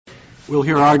We'll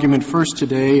hear argument first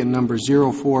today in number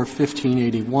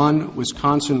 04-1581,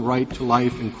 Wisconsin Right to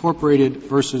Life Incorporated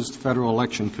versus the Federal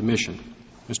Election Commission.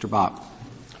 Mr. Bob.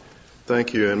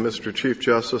 Thank you, and Mr. Chief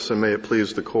Justice, and may it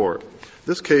please the Court.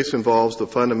 This case involves the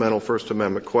fundamental First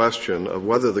Amendment question of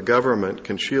whether the government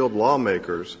can shield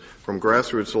lawmakers from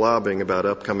grassroots lobbying about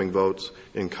upcoming votes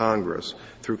in Congress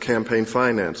through campaign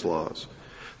finance laws.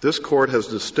 This Court has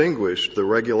distinguished the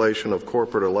regulation of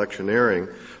corporate electioneering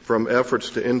from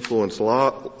efforts to influence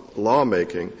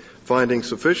lawmaking, finding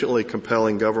sufficiently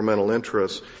compelling governmental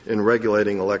interests in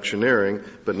regulating electioneering,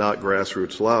 but not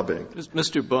grassroots lobbying.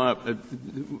 Mr. Bob,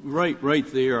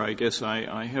 right there, I guess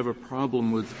I have a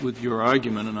problem with your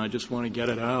argument, and I just want to get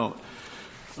it out.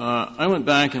 I went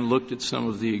back and looked at some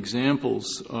of the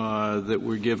examples that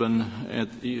were given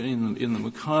in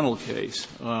the McConnell case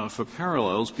for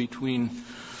parallels between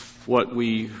what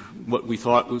we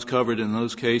thought was covered in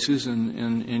those cases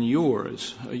and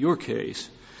your case.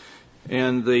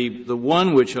 And the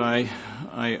one which I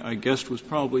guessed was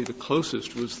probably the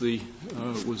closest was the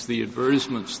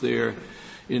advertisements there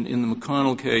in the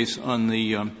McConnell case on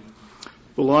the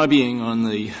lobbying on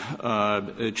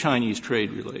the Chinese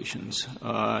trade relations.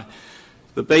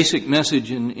 The basic message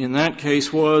in that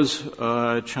case was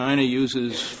China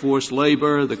uses forced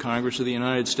labor. The Congress of the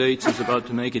United States is about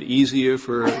to make it easier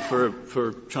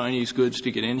for Chinese goods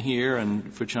to get in here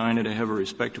and for China to have a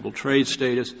respectable trade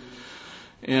status.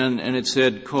 And it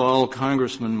said, call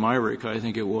Congressman Myrick, I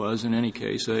think it was, in any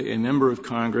case, a member of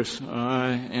Congress,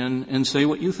 and say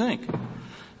what you think.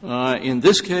 In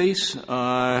this case,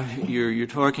 you're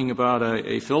talking about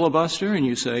a filibuster, and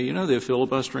you say, they're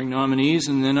filibustering nominees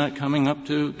and they're not coming up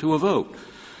to a vote.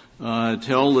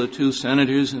 Tell the two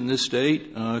senators in this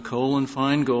state, Cole and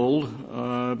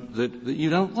Feingold, that you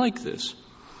don't like this.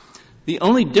 The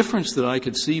only difference that I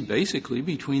could see basically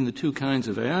between the two kinds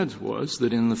of ads was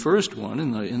that in the first one,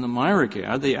 in the Myrick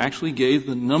ad, they actually gave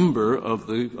the number of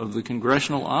the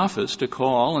congressional office to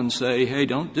call and say, hey,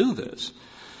 don't do this.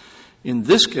 In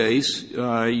this case,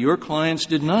 your clients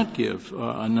did not give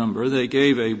a number. They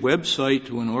gave a website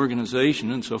to an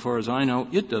organization, and so far as I know,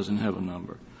 it doesn't have a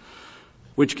number.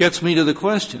 Which gets me to the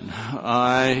question.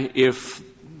 If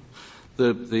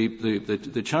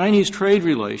the Chinese trade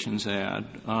relations ad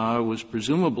was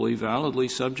presumably validly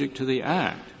subject to the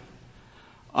Act,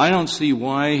 I don't see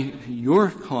why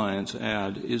your client's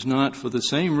ad is not for the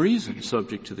same reason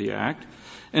subject to the Act,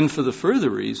 and for the further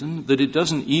reason that it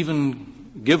doesn't even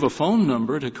give a phone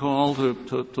number to call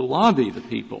to lobby the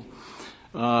people.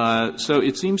 So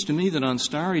it seems to me that on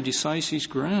stare decisis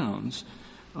grounds,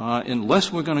 unless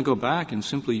we're going to go back and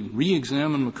simply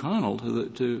re-examine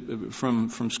McConnell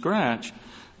from scratch,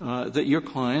 that your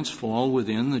clients fall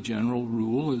within the general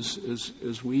rule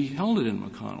as we held it in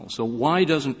McConnell. So why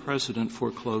doesn't precedent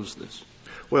foreclose this?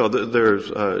 Well, there's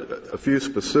a few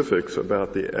specifics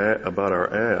about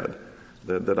our ad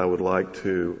that I would like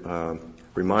to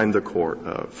remind the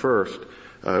Court. First,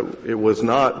 it was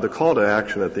not — the call to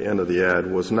action at the end of the ad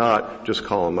was not just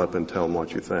call them up and tell them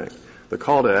what you think. The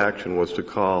call to action was to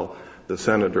call the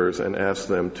senators and ask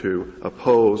them to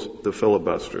oppose the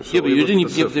filibuster. So yeah, but you didn't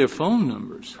even give their phone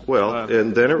numbers. Well,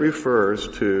 and then it refers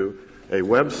to a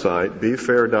website,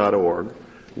 befair.org,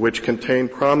 which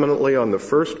contained prominently on the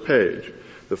first page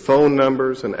the phone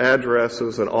numbers and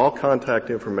addresses and all contact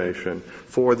information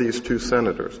for these two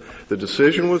senators. The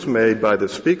decision was made by the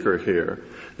speaker here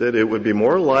that it would be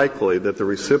more likely that the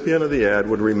recipient of the ad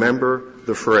would remember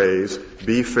the phrase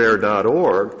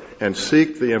befair.org and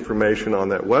seek the information on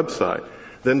that website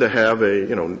than to have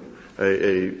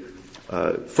a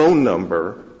phone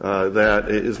number that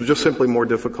is just simply more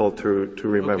difficult to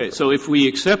remember. Okay, so if we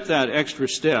accept that extra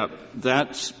step,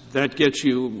 that gets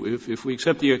you, if we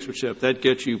accept the extra step, that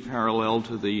gets you parallel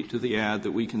to the ad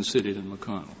that we considered in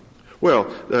McConnell.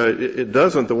 Well, it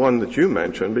doesn't, the one that you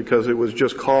mentioned, because it was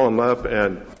just call them up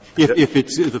and... If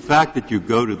it's the fact that you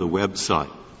go to the website,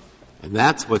 and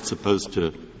that's what's supposed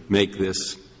to make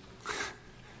this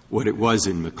what it was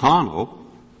in McConnell,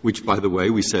 which, by the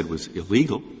way, we said was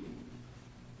illegal,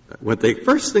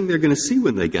 first thing they're going to see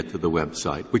when they get to the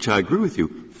website, which I agree with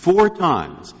you, 4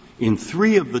 times in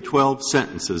 3 of the 12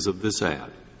 sentences of this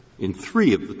ad, in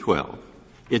 3 of the 12,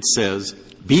 it says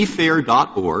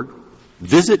befair.org,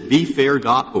 visit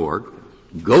befair.org,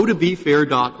 go to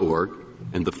befair.org,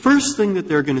 and the first thing that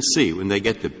they're going to see when they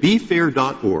get to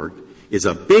befair.org is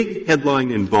a big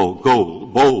headline in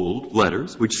bold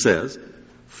letters, which says,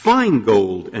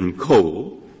 Feingold and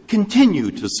Cole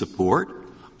continue to support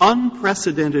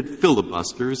unprecedented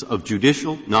filibusters of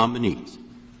judicial nominees.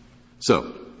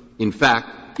 So, in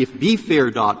fact, if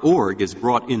befair.org is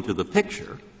brought into the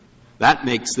picture, That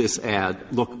makes this ad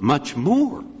look much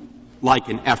more like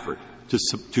an effort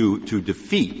to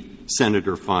defeat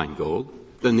Senator Feingold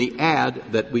than the ad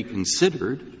that we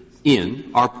considered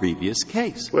in our previous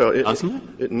case,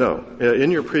 doesn't it? No.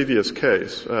 In your previous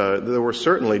case, there were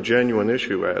certainly genuine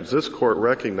issue ads. This Court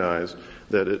recognized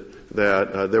that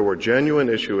there were genuine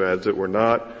issue ads that were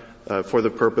not for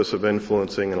the purpose of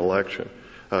influencing an election.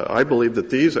 I believe that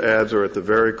these ads are at the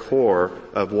very core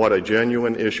of what a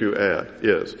genuine issue ad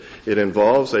is. It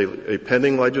involves a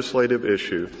pending legislative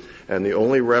issue, and the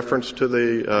only reference to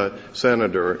the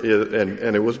senator is,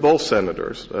 and it was both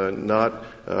senators, not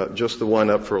just the one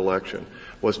up for election,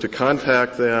 was to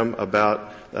contact them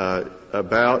about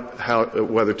how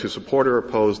whether to support or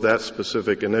oppose that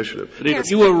specific initiative.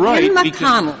 Yes, you were right. In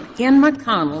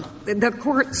McConnell, the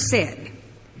Court said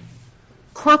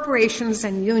corporations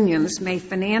and unions may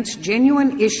finance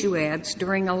genuine issue ads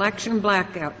during election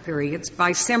blackout periods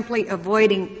by simply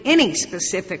avoiding any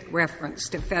specific reference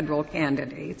to federal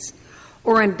candidates,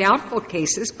 or in doubtful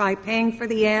cases by paying for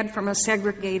the ad from a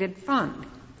segregated fund.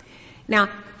 Now,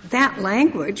 that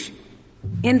language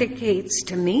indicates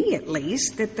to me, at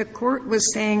least, that the Court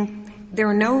was saying there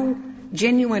are no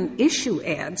genuine issue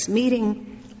ads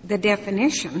meeting the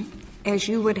definition as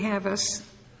you would have us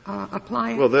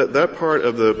apply it. Well, that part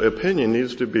of the opinion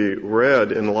needs to be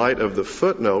read in light of the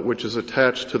footnote which is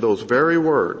attached to those very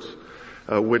words,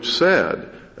 which said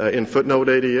in footnote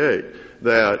 88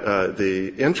 that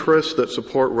the interests that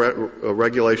support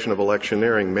regulation of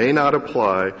electioneering may not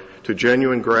apply to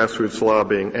genuine grassroots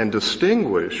lobbying, and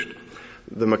distinguished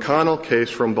the McConnell case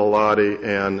from Bellotti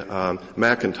and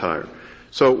McIntyre.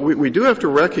 So we do have to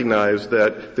recognize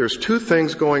that there's two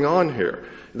things going on here.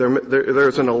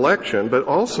 There's an election, but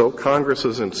also Congress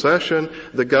is in session.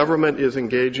 The government is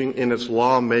engaging in its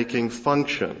law-making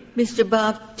function. Mr.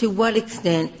 Bob, to what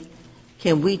extent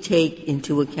can we take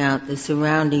into account the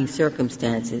surrounding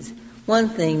circumstances? One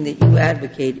thing that you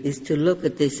advocate is to look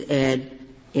at this ad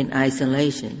in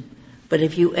isolation. But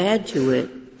if you add to it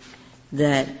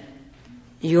that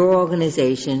your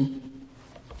organization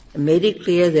made it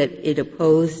clear that it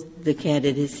opposed the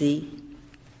candidacy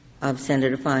of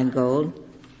Senator Feingold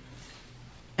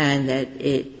and that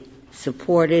it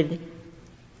supported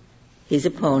his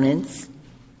opponents,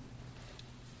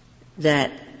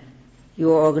 that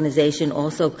your organization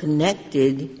also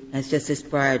connected, as Justice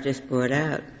Breyer just brought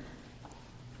out,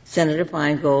 Senator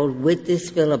Feingold with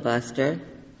this filibuster,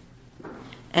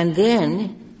 and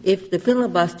then if the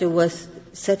filibuster was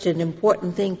such an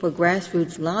important thing for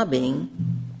grassroots lobbying,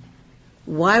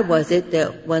 why was it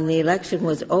that when the election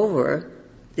was over,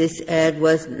 this ad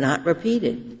was not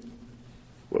repeated?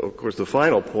 Well, of course, the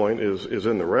final point is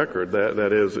in the record.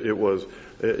 That is, it was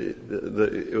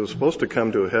supposed to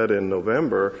come to a head in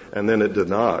November, and then it did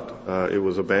not. It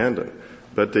was abandoned.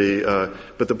 But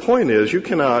the point is, you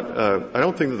cannot. I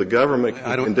don't think that the government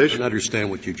can condition. I don't understand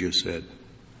what you just said.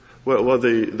 Well,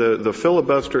 the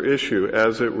filibuster issue,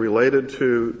 as it related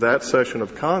to that session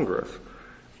of Congress,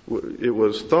 it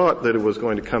was thought that it was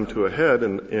going to come to a head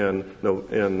in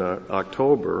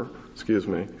October. Excuse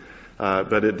me.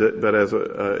 But it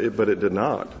did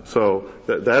not. So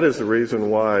that is the reason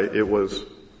why it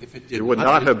would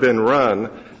not have been run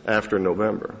after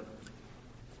November.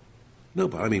 No,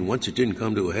 but I mean, once it didn't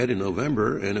come to a head in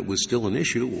November and it was still an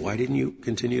issue, why didn't you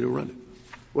continue to run it?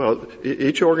 Well,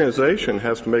 each organization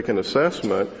has to make an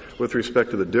assessment with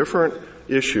respect to the different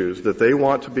issues that they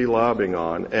want to be lobbying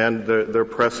on and their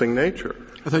pressing nature.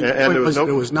 I think the point was it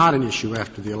was not an issue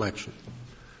after the election.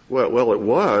 Well, it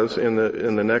was in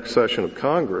the next session of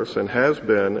Congress and has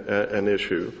been an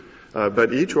issue.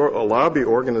 But each lobby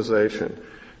organization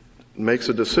makes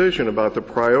a decision about the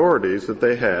priorities that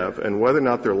they have and whether or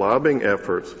not their lobbying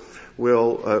efforts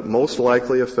will most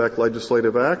likely affect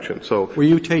legislative action. So, were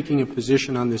you taking a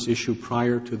position on this issue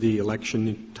prior to the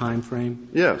election time frame?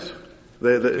 Yes.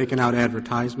 Taking out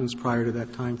advertisements prior to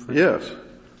that time frame? Yes.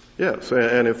 Yes.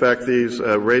 And in fact, these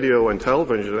radio and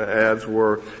television ads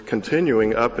were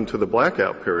continuing up into the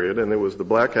blackout period, and it was the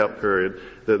blackout period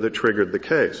that triggered the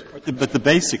case. But the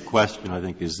basic question, I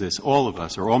think, is this. All of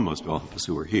us, or almost all of us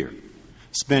who are here,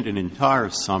 spent an entire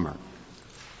summer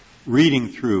reading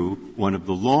through one of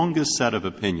the longest set of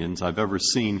opinions I've ever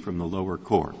seen from the lower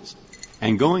courts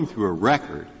and going through a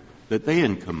record that they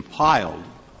had compiled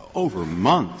over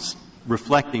months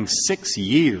reflecting 6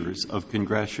 years of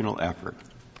congressional effort.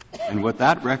 And what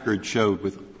that record showed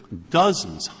with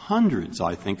dozens, hundreds,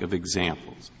 I think, of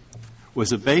examples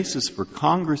was a basis for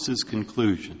Congress's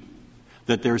conclusion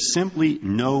that there's simply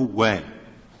no way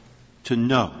to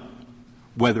know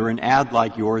whether an ad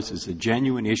like yours is a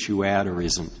genuine issue ad or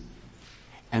isn't.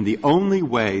 And the only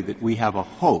way that we have a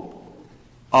hope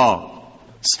of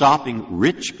stopping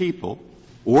rich people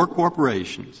or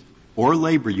corporations or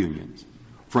labor unions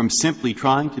from simply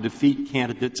trying to defeat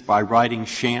candidates by writing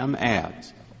sham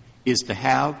ads is to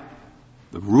have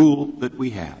the rule that we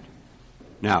had.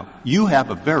 Now, you have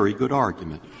a very good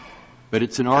argument, but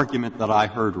it's an argument that I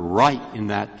heard right in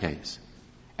that case.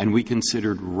 And we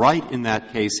considered right in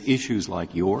that case issues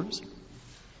like yours,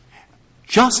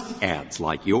 just ads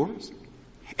like yours,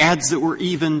 ads that were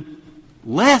even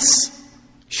less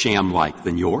sham-like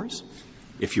than yours,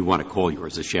 if you want to call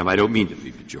yours a sham. I don't mean to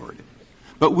be pejorative.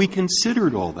 But we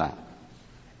considered all that.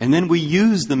 And then we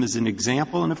used them as an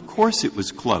example, and of course it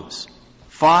was close.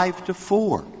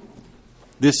 5-4.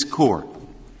 This Court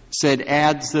said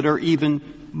ads that are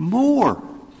even more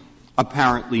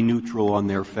apparently neutral on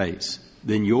their face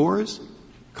than yours,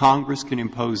 Congress can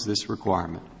impose this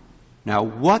requirement. Now,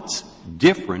 what's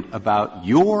different about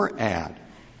your ad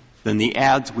than the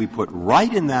ads we put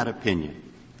right in that opinion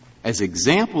as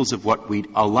examples of what we'd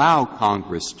allow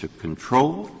Congress to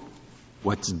control?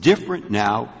 What's different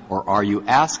now, or are you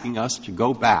asking us to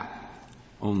go back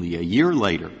only a year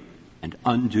later and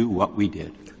undo what we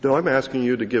did? No, I'm asking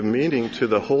you to give meaning to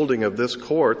the holding of this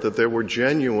Court that there were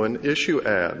genuine issue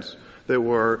ads that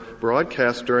were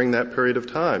broadcast during that period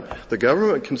of time. The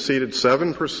government conceded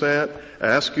 7%,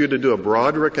 asked you to do a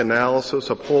Broderick analysis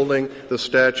upholding the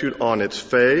statute on its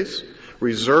face,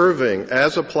 reserving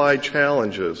as-applied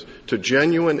challenges to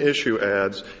genuine issue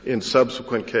ads in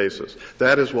subsequent cases.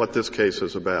 That is what this case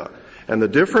is about. And the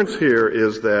difference here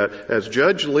is that as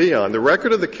Judge Leon, the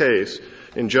record of the case,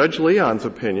 in Judge Leon's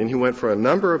opinion, he went for a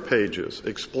number of pages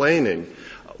explaining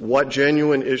what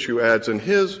genuine issue ads in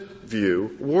his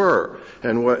view were.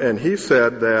 And he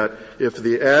said that if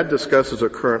the ad discusses a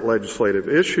current legislative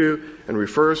issue and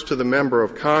refers to the member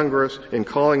of Congress in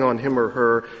calling on him or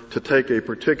her to take a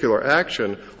particular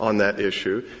action on that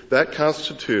issue, that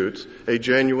constitutes a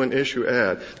genuine issue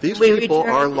ad. These people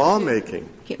are lawmaking.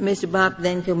 Mr. Bob,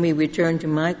 then can we return to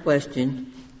my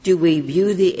question? Do we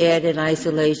view the ad in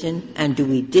isolation, and do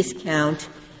we discount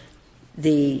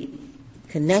the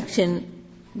connection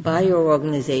by your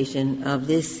organization of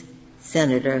this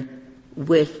senator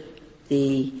with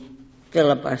the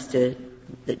filibuster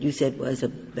that you said was a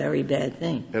very bad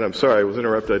thing? And I'm sorry, I was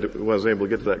interrupted. I wasn't able to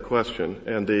get to that question.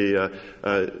 And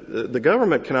the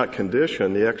government cannot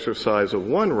condition the exercise of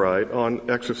one right on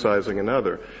exercising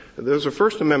another. There's a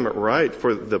First Amendment right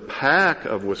for the PAC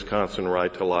of Wisconsin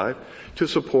Right to Life to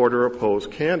support or oppose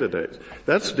candidates.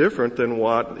 That's different than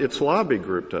what its lobby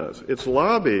group does. Its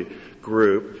lobby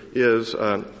group is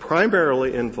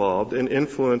primarily involved in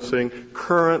influencing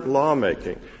current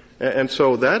lawmaking. And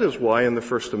so that is why in the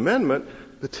First Amendment,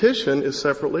 petition is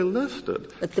separately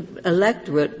listed. But the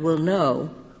electorate will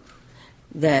know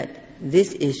that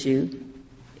this issue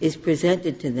is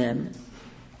presented to them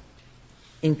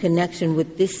in connection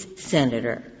with this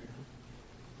senator,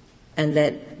 and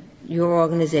that your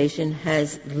organization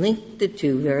has linked the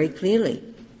two very clearly.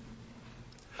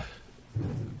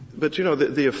 But, you know,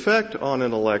 the effect on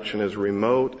an election is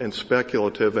remote and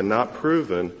speculative and not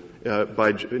proven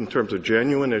in terms of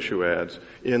genuine issue ads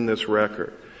in this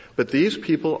record. But these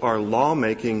people are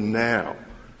lawmaking now.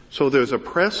 So there's a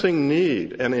pressing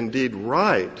need and indeed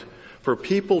right for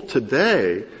people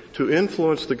today to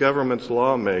influence the government's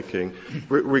lawmaking,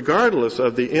 regardless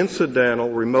of the incidental,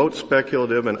 remote,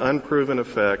 speculative, and unproven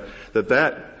effect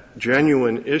that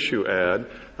genuine issue ad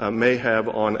may have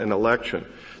on an election.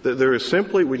 There is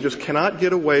simply, we just cannot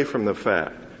get away from the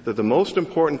fact that the most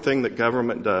important thing that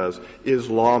government does is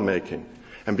lawmaking.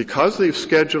 And because the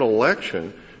scheduled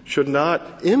election should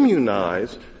not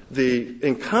immunize the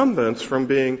incumbents from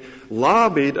being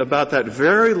lobbied about that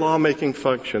very lawmaking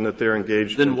function that they're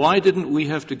engaged in. Then why didn't we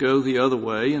have to go the other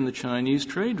way in the Chinese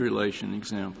trade relation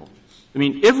example? I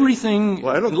mean, everything,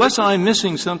 unless I'm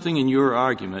missing something in your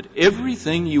argument,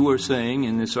 everything you are saying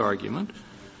in this argument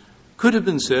could have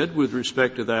been said with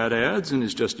respect to that ads, and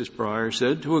as Justice Breyer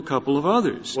said, to a couple of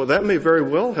others. Well, that may very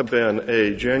well have been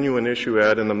a genuine issue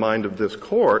ad in the mind of this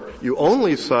Court. You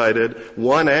only cited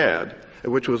one ad,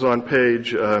 which was on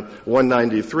page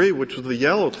 193, which was the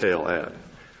Yellowtail ad,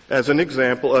 as an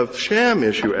example of sham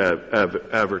issue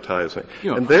advertising.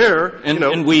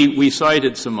 And we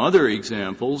cited some other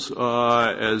examples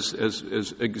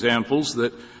as examples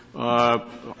that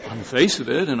on the face of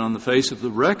it and on the face of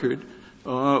the record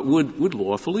would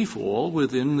lawfully fall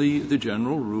within the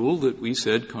general rule that we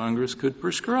said Congress could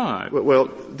prescribe. Well,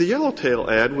 the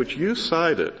Yellowtail ad, which you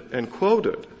cited and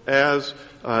quoted as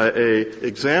a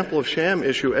example of sham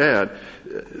issue ad,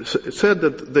 said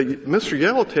that Mr.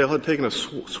 Yellowtail had taken a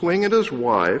swing at his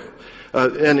wife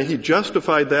And he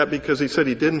justified that because he said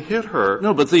he didn't hit her.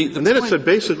 No, but and then it said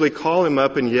basically call him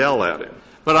up and yell at him.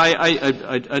 But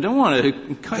I don't want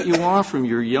to cut you off from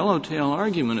your yellowtail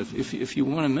argument if you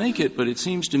want to make it, but it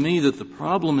seems to me that the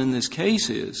problem in this case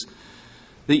is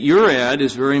that your ad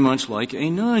is very much like a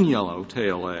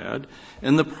non-yellowtail ad,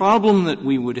 and the problem that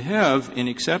we would have in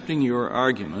accepting your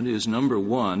argument is, number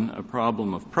one, a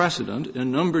problem of precedent,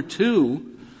 and number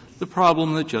two, the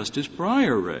problem that Justice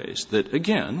Breyer raised, that,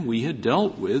 again, we had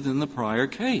dealt with in the prior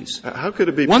case. How could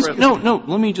it be precedent? No,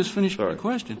 let me just finish my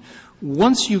question.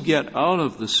 Once you get out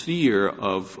of the sphere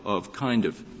of kind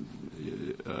of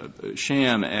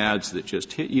sham ads that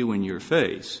just hit you in your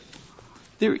face,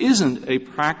 there isn't a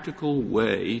practical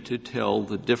way to tell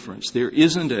the difference. There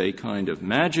isn't a kind of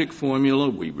magic formula.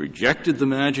 We rejected the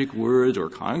magic words, or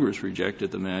Congress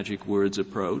rejected the magic words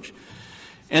approach,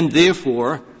 and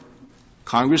therefore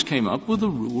Congress came up with a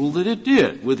rule that it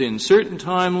did. Within certain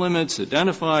time limits,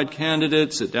 identified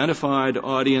candidates, identified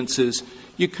audiences,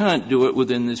 you can't do it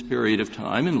within this period of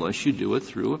time unless you do it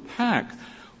through a PAC.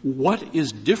 What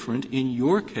is different in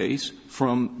your case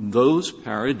from those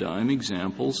paradigm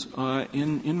examples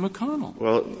in McConnell?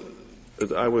 Well,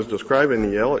 I was describing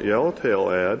the Yellowtail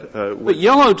ad. But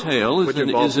Yellowtail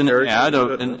is an ad,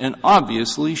 an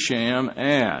obviously sham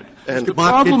ad. And the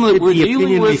problem that we're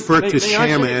dealing with... refer to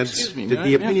sham ads? Did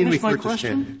the opinion refer to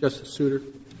sham? Justice Souter?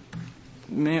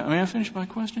 May I finish my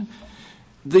question?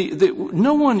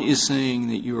 No one is saying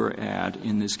that your ad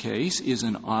in this case is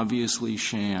an obviously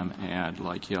sham ad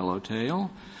like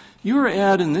Yellowtail. Your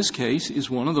ad in this case is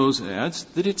one of those ads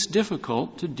that it's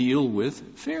difficult to deal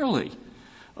with fairly.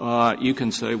 You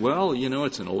can say, well,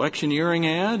 it's an electioneering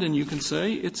ad, and you can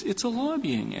say it's a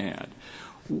lobbying ad.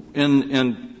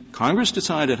 And Congress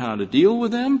decided how to deal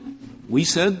with them. We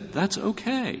said that's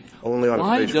okay. Only on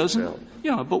a facial challenge.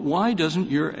 Yeah, but why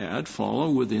doesn't your ad follow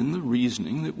within the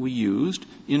reasoning that we used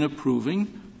in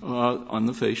approving on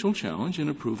the facial challenge in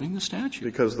approving the statute?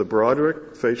 Because the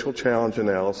Broderick facial challenge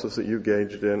analysis that you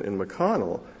engaged in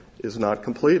McConnell is not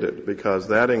completed, because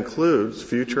that includes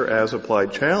future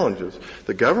as-applied challenges.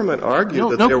 The government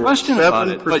argued that there were 7% about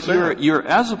it, but your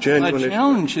as-applied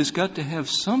challenge has got to have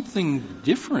something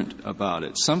different about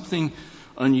it, something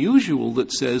unusual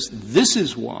that says this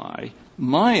is why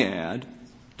my ad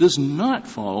does not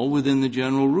fall within the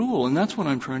general rule, and that's what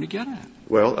I'm trying to get at.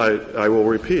 Well, I will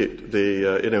repeat.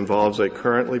 It involves a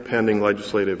currently pending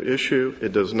legislative issue.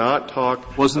 It does not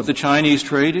talk... Wasn't the Chinese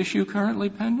trade issue currently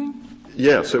pending?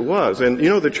 Yes, it was. And,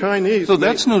 the Chinese... So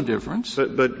that's no difference.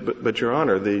 But, Your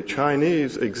Honor, the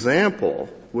Chinese example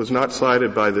was not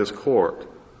cited by this Court.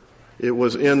 It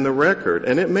was in the record.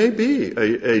 And it may be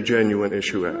a genuine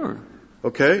issue ad. Sure.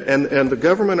 Okay? And the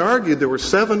government argued there were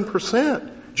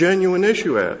 7% genuine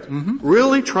issue ads. Mm-hmm.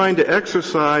 Really trying to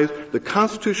exercise the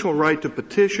constitutional right to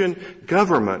petition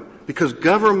government, because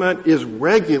government is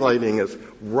regulating us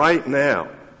right now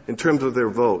in terms of their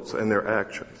votes and their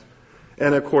actions.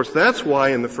 And, of course, that's why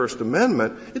in the First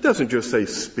Amendment it doesn't just say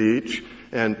speech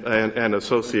and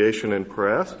association and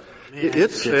press.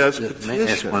 It says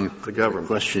petition the government.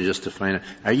 Question just to find out.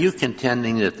 Are you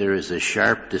contending that there is a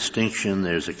sharp distinction,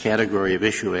 there's a category of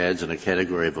issue ads and a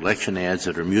category of election ads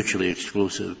that are mutually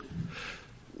exclusive?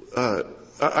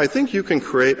 I think you can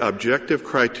create objective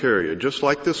criteria, just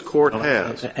like this Court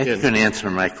has. I you can answer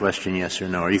my question yes or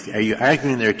no. Are you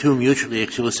arguing there are two mutually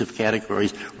exclusive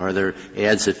categories, or are there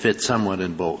ads that fit somewhat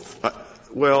in both?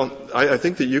 Well, I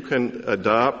think that you can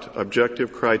adopt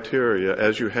objective criteria,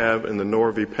 as you have in the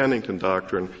Norr v. Pennington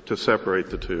doctrine, to separate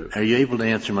the two. Are you able to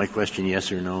answer my question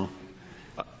yes or no?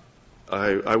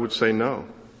 I would say no.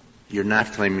 You're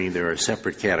not claiming there are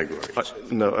separate categories?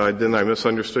 No, then I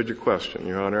misunderstood your question,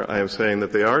 Your Honor. I am saying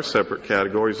that they are separate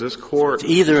categories. This Court...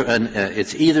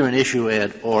 It's either an issue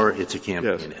ad or it's a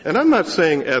campaign ad. And I'm not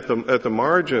saying at the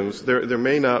margins there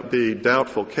may not be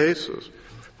doubtful cases.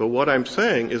 But what I'm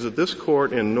saying is that this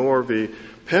Court in Norr v.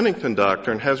 Pennington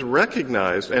doctrine has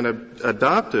recognized and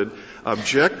adopted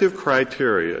objective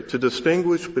criteria to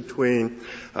distinguish between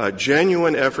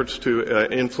genuine efforts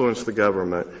to influence the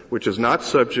government, which is not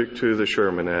subject to the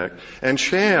Sherman Act, and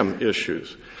sham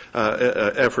issues,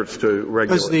 efforts to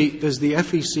regulate. Does the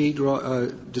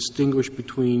FEC distinguish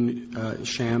between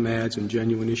sham ads and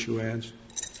genuine issue ads?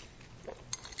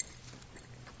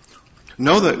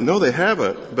 No, they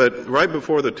haven't. But right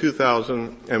before the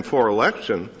 2004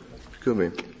 election,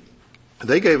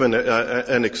 they gave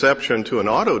an exception to an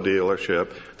auto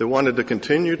dealership that wanted to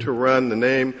continue to run the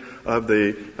name of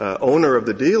the owner of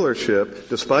the dealership,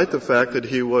 despite the fact that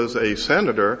he was a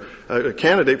senator, a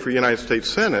candidate for the United States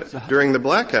Senate during the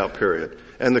blackout period.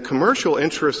 And the commercial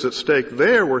interests at stake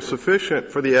there were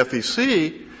sufficient for the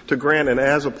FEC to grant an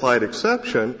as-applied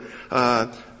exception,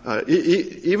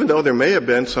 even though there may have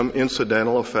been some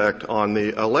incidental effect on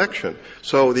the election.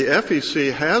 So the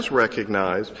FEC has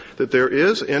recognized that there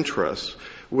is interests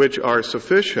which are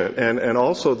sufficient, and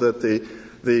also that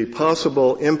the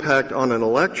possible impact on an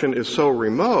election is so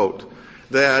remote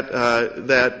that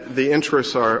the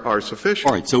interests are sufficient.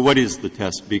 All right. So what is the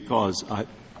test? Because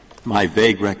my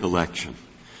vague recollection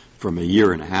from a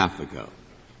year and a half ago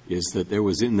is that there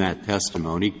was in that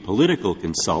testimony political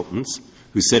consultants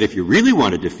who said, if you really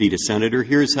want to defeat a senator,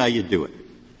 here's how you do it.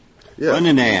 Yes. Run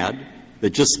an ad that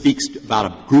just speaks about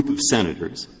a group of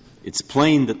senators. It's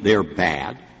plain that they're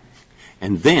bad.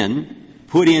 And then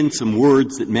put in some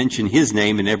words that mention his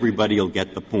name and everybody will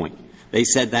get the point. They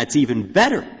said that's even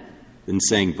better than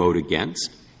saying vote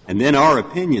against. And then our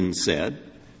opinion said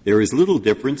there is little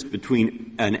difference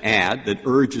between an ad that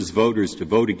urges voters to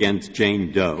vote against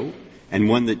Jane Doe and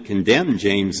one that condemned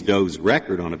James Doe's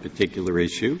record on a particular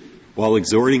issue while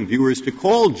exhorting viewers to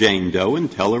call Jane Doe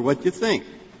and tell her what you think.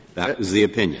 That was the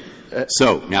opinion.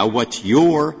 So now what's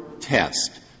your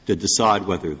test to decide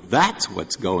whether that's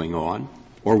what's going on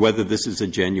or whether this is a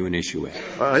genuine issue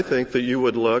ad? I think that you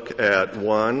would look at,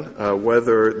 one,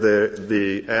 whether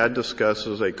the ad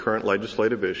discusses a current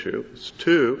legislative issue.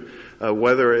 Two,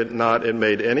 whether or not it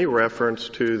made any reference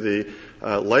to the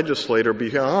legislator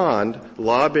beyond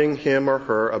lobbying him or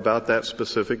her about that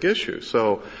specific issue.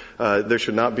 So there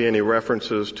should not be any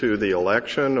references to the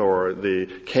election or the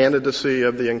candidacy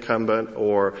of the incumbent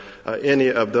or any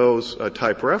of those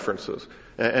type references.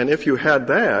 And if you had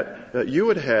that, you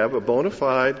would have a bona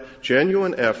fide,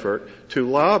 genuine effort to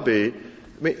lobby.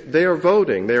 I mean, they are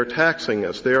voting, they are taxing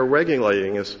us, they are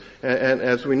regulating us, and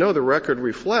as we know, the record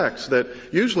reflects that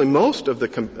usually most of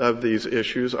these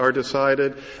issues are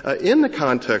decided in the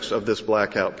context of this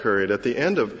blackout period at the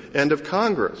end of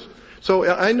Congress. So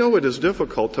I know it is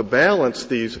difficult to balance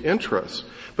these interests,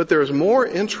 but there is more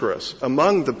interest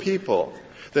among the people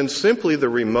than simply the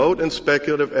remote and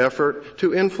speculative effort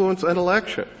to influence an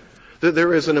election. That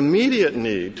there is an immediate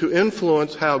need to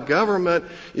influence how government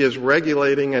is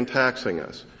regulating and taxing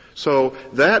us. So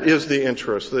that is the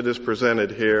interest that is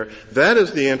presented here. That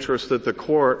is the interest that the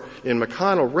court in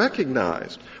McConnell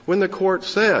recognized when the court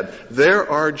said there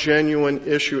are genuine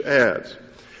issue ads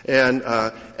and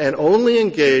only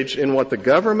engaged in what the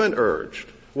government urged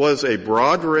was a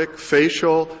Broderick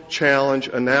facial challenge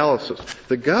analysis.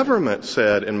 The government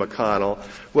said in McConnell,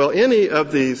 well, any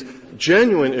of these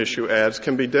genuine issue ads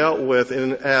can be dealt with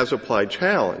in an as-applied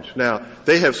challenge. Now,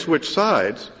 they have switched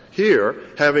sides here,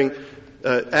 having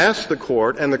asked the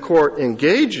court and the court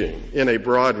engaging in a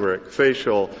Broderick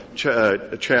facial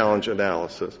challenge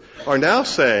analysis, are now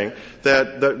saying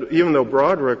that even though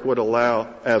Broderick would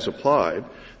allow as-applied,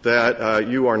 that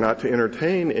you are not to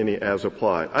entertain any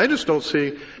as-applied. I just don't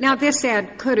see. Now, this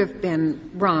ad could have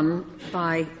been run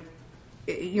by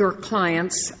your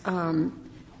clients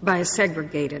by a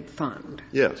segregated fund.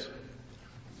 Yes.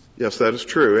 Yes, that is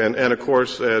true. And of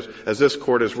course, as this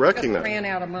court has recognized. But ran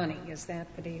out of money. Is that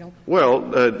the deal? Well,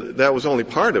 that was only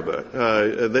part of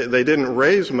it. They didn't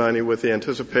raise money with the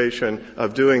anticipation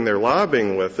of doing their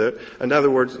lobbying with it. In other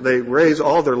words, they raise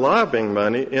all their lobbying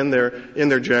money in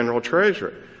their general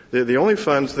treasury. The only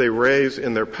funds they raise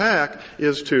in their PAC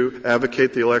is to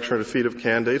advocate the election or defeat of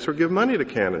candidates or give money to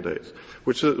candidates,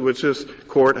 which this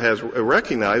court has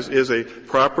recognized is a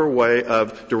proper way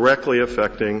of directly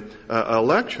affecting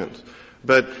elections.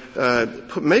 But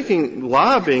making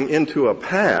lobbying into a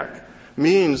PAC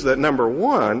means that, number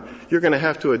one, you're going to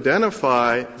have to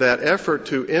identify that effort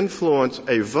to influence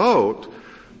a vote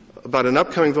about an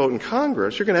upcoming vote in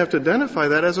Congress. You're going to have to identify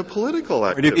that as a political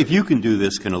activity. But if you can do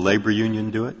this, can a labor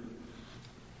union do it?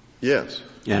 Yes.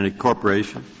 And a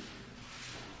corporation?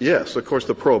 Yes. Of course,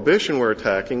 the prohibition we're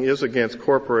attacking is against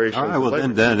corporations. All right. Well,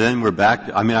 then we're back.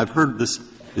 I mean, I've heard this.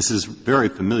 This is very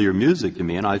familiar music to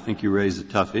me, and I think you raised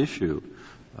a tough issue.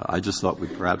 I just thought we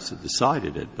perhaps had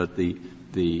decided it. But the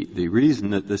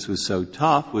reason that this was so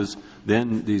tough was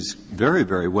then these very,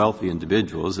 very wealthy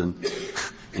individuals, and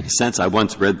in a sense, I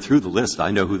once read through the list.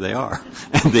 I know who they are.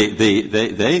 And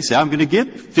they say, I'm going to give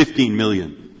 $15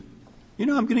 million. You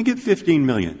know, I'm going to give $15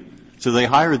 million. So they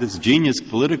hire this genius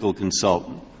political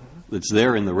consultant that's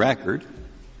there in the record.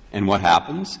 And what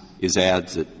happens is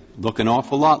ads that look an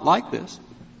awful lot like this.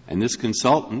 And this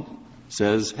consultant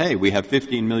says, hey, we have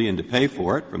 $15 million to pay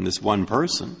for it from this one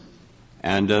person.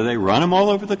 And they run them all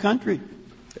over the country.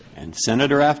 And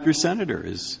senator after senator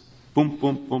is Boom,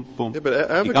 boom, boom, boom. Yeah, but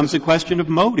it becomes a question of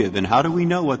motive, and how do we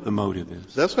know what the motive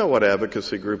is? That's not what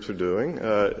advocacy groups are doing.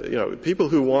 People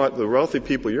who want the wealthy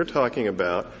people you're talking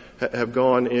about have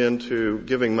gone into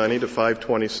giving money to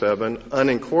 527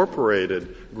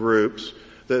 unincorporated groups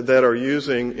that are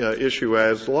using issue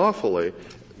ads lawfully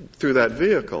through that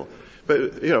vehicle.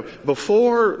 But,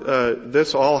 before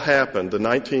this all happened, the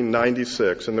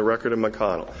 1996 in the record of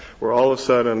McConnell, where all of a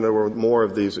sudden there were more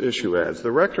of these issue ads,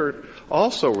 the record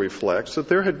also reflects that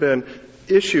there had been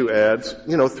issue ads,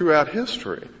 throughout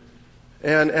history.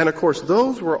 And of course,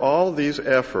 those were all these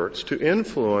efforts to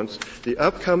influence the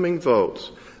upcoming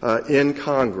votes in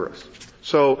Congress.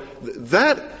 So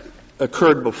that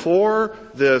occurred before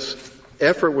this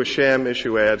effort with sham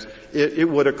issue ads. It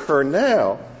would occur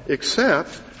now,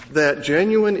 except that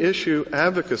genuine issue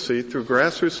advocacy through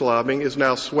grassroots lobbying is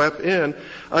now swept in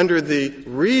under the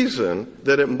reason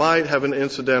that it might have an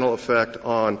incidental effect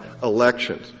on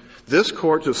elections. This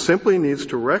Court just simply needs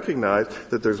to recognize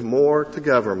that there's more to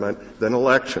government than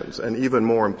elections, and even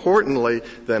more importantly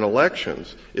than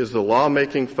elections is the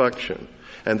lawmaking function,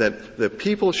 and that the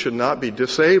people should not be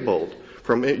disabled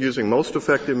from using most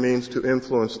effective means to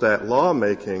influence that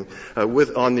lawmaking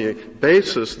on the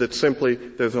basis that simply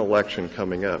there's an election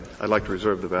coming up. I'd like to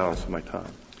reserve the balance of my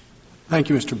time. Thank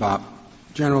you, Mr. Bopp.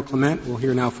 General Clement, we'll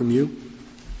hear now from you.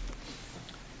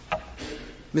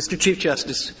 Mr. Chief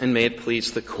Justice, and may it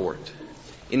please the Court,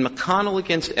 in McConnell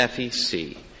against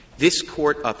FEC, this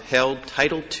Court upheld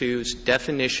Title II's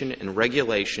definition and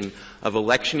regulation of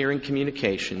electioneering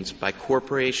communications by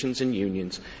corporations and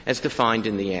unions as defined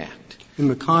in the Act.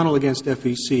 In McConnell against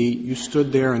FEC, you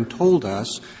stood there and told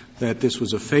us that this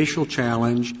was a facial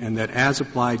challenge and that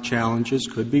as-applied challenges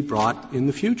could be brought in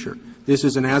the future. This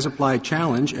is an as-applied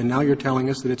challenge, and now you're telling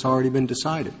us that it's already been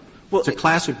decided. Well, it's a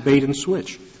classic bait and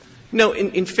switch. No,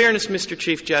 in fairness, Mr.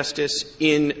 Chief Justice,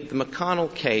 in the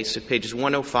McConnell case at pages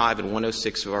 105 and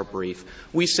 106 of our brief,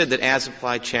 we said that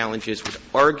as-applied challenges would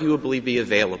arguably be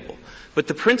available. But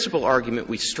the principal argument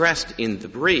we stressed in the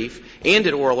brief and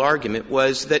at oral argument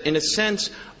was that, in a sense,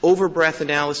 overbreadth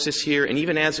analysis here and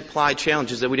even as-applied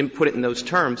challenges, though we didn't put it in those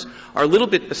terms, are a little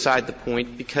bit beside the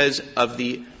point because of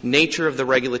the nature of the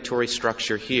regulatory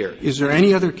structure here. Is there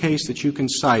any other case that you can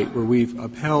cite where we've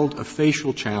upheld a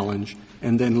facial challenge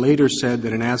and then later said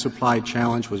that an as-applied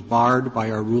challenge was barred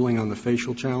by our ruling on the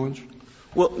facial challenge?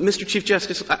 Well, Mr. Chief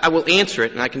Justice, I will answer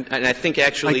it, and I think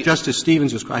actually — Like Justice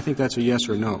Stevens is — I think that's a yes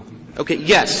or no. Okay,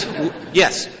 yes.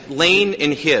 Yes. Lane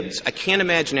and Hibbs. I can't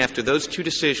imagine after those two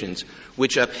decisions,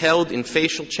 which upheld in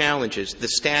facial challenges the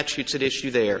statutes at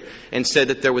issue there and said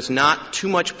that there was not too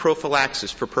much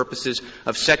prophylaxis for purposes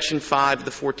of Section 5 of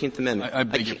the 14th Amendment. I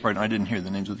beg your pardon. I didn't hear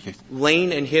the names of the case.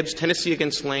 Lane and Hibbs, Tennessee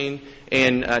against Lane,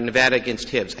 and Nevada against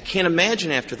Hibbs. I can't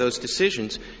imagine after those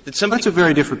decisions that somebody — That's a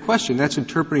very different question. That's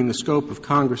interpreting the scope of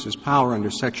Congress's power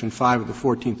under Section 5 of the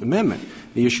 14th Amendment.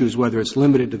 The issue is whether it's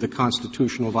limited to the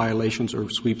constitutional violations or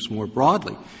sweeps more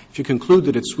broadly. If you conclude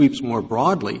that it sweeps more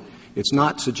broadly, it's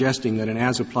not suggesting that an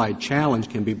as-applied challenge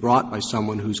can be brought by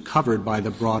someone who's covered by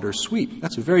the broader sweep.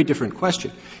 That's a very different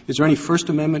question. Is there any First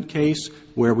Amendment case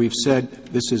where we've said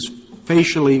this is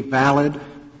facially valid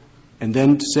and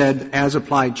then said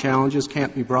as-applied challenges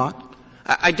can't be brought?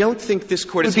 I don't think this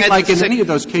Court has had — It would be like in any of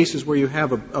those cases where you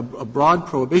have a broad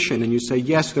prohibition and you say,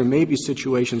 yes, there may be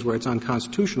situations where it's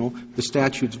unconstitutional, the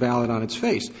statute's valid on its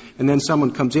face. And then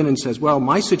someone comes in and says, well,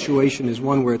 my situation is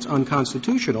one where it's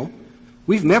unconstitutional.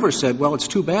 We've never said, well, it's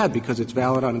too bad because it's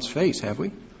valid on its face, have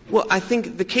we? Well, I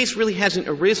think the case really hasn't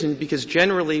arisen because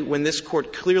generally when this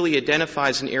Court clearly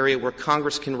identifies an area where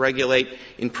Congress can regulate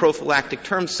in prophylactic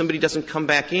terms, somebody doesn't come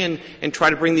back in and try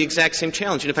to bring the exact same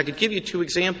challenge. And if I could give you two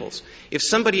examples. If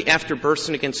somebody after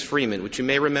Burson against Freeman, which you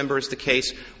may remember is the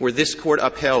case where this Court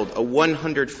upheld a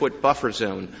 100-foot buffer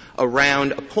zone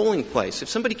around a polling place, if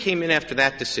somebody came in after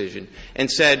that decision and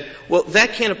said, well,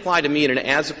 that can't apply to me in an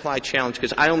as-applied challenge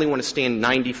because I only want to stand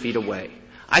 90 feet away,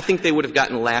 I think they would have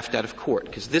gotten laughed out of court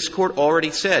because this Court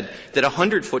already said that a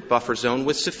 100-foot buffer zone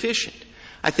was sufficient.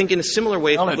 I think in a similar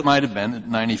way — Well, it might have been at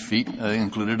 90 feet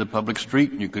included a public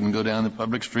street. You couldn't go down the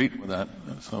public street without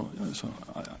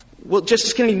 — Well,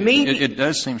 Justice Kennedy, maybe — It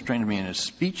does seem strange to me in a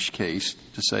speech case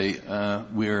to say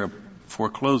we're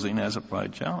foreclosing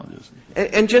as-applied challenges.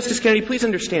 And Justice Kennedy, please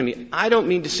understand me. I don't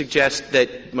mean to suggest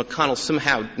that McConnell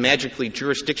somehow magically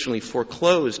jurisdictionally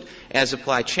foreclosed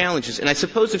as-applied challenges. And I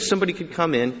suppose if somebody could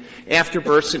come in after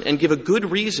Burson and give a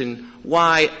good reason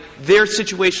why their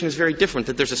situation is very different,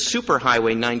 that there's a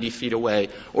superhighway 90 feet away,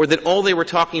 or that all they were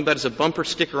talking about is a bumper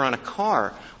sticker on a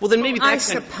car, well, then maybe I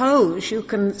suppose you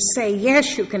can say,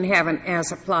 yes, you can have an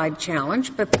as-applied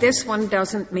challenge, but this one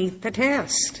doesn't meet the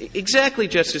test. Exactly,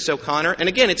 Justice O'Connor. And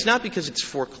again, it's not because it's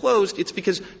foreclosed, it's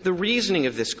because the reasoning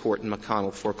of this Court in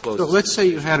McConnell foreclosed. So let's say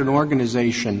you had an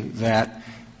organization that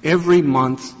every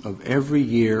month of every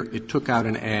year it took out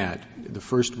an ad the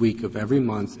first week of every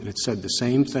month, and it said the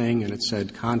same thing, and it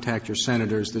said, contact your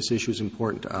senators, this issue is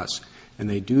important to us. And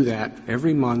they do that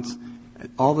every month.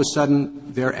 All of a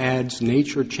sudden, their ad's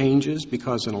nature changes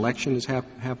because an election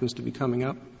happens to be coming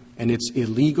up, and it's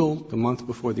illegal the month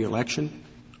before the election,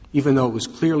 even though it was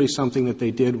clearly something that they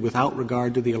did without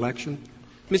regard to the election?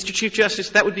 Mr. Chief Justice,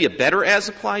 that would be a better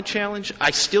as-applied challenge.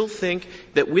 I still think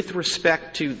that with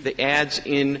respect to the ads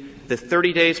in the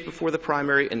 30 days before the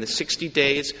primary and the 60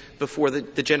 days before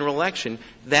the general election,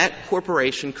 that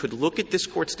corporation could look at this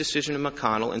Court's decision in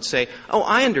McConnell and say, oh,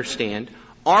 I understand.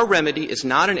 Our remedy is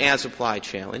not an as-applied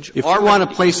challenge. If you want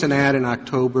to place an ad in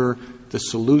October, the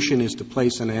solution is to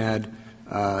place an ad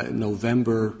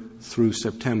November through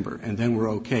September, and then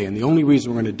we're okay. And the only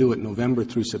reason we're going to do it November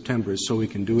through September is so we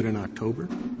can do it in October?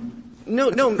 No.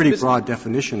 That's a pretty broad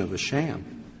definition of a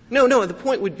sham. No. The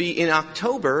point would be in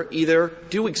October, either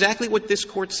do exactly what this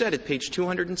Court said at page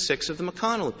 206 of the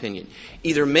McConnell opinion.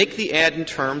 Either make the ad in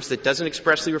terms that doesn't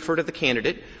expressly refer to the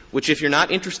candidate, which if you're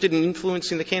not interested in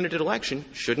influencing the candidate election,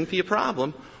 shouldn't be a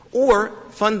problem, or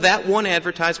fund that one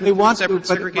advertisement with separate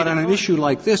segregated But on an issue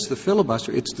like this, the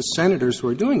filibuster, it's the senators who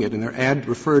are doing it, and their ad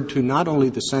referred to not only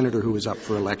the senator who was up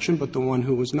for election, but the one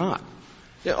who was not.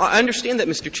 Now, I understand that,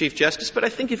 Mr. Chief Justice, but I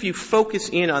think if you focus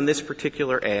in on this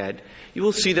particular ad, you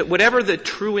will see that whatever the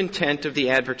true intent of the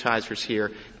advertisers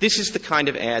here, this is the kind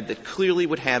of ad that clearly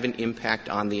would have an impact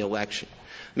on the election.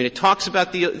 I mean, it talks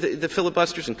about the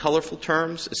filibusters in colorful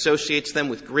terms, associates them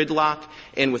with gridlock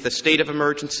and with a state of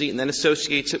emergency, and then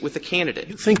associates it with a candidate.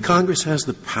 You think Congress has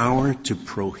the power to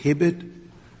prohibit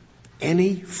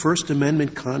any First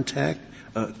Amendment conduct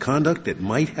that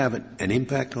might have an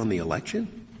impact on the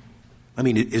election? I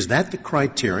mean, is that the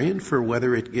criterion for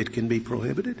whether it can be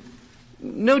prohibited?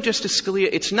 No, Justice Scalia,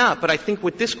 it's not. But I think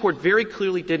what this Court very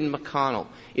clearly did in McConnell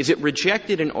is it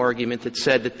rejected an argument that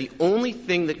said that the only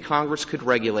thing that Congress could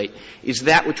regulate is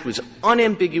that which was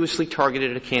unambiguously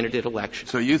targeted at a candidate election.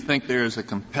 So you think there is a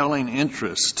compelling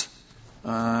interest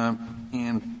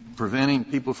in preventing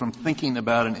people from thinking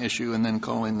about an issue and then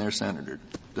calling their senator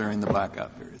during the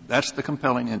blackout period. That's the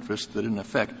compelling interest that, in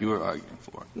effect, you are arguing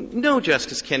for. No,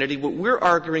 Justice Kennedy. What we're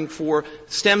arguing for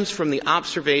stems from the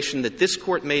observation that this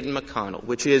Court made in McConnell,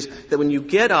 which is that when you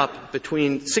get up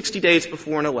between 60 days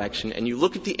before an election and you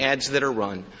look at the ads that are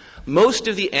run, most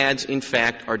of the ads, in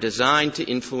fact, are designed to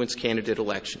influence candidate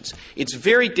elections. It's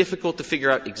very difficult to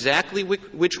figure out exactly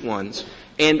which ones,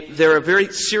 and there are very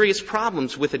serious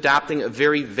problems with adopting a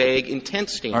very vague intent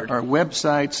standard. Are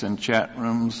websites and chat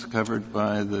rooms covered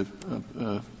by the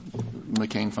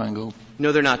McCain-Feingold?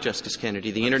 No, they're not, Justice Kennedy.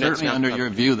 The Internet's certainly not under covered. your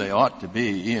view they ought to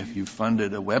be. If you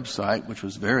funded a website which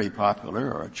was very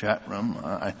popular or a chat room,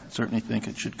 I certainly think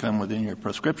it should come within your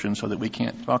prescription so that we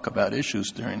can't talk about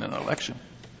issues during an election.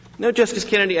 No, Justice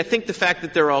Kennedy, I think the fact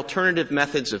that there are alternative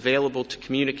methods available to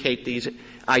communicate these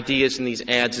ideas in these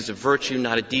ads is a virtue,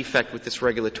 not a defect with this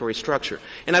regulatory structure.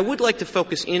 And I would like to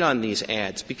focus in on these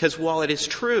ads because while it is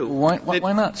true...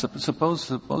 Why not?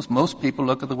 Suppose most people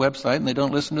look at the website and they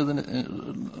don't listen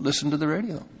to the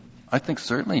radio. I think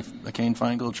certainly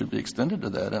McCain-Feingold should be extended to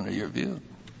that under your view.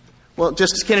 Well,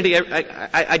 Justice Kennedy,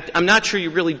 I'm not sure you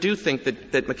really do think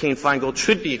that McCain-Feingold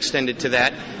should be extended to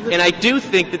that. And I do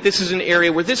think that this is an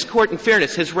area where this Court, in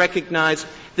fairness, has recognized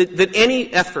that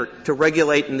any effort to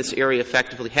regulate in this area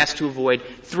effectively has to avoid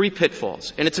three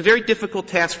pitfalls. And it's a very difficult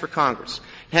task for Congress.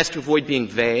 It has to avoid being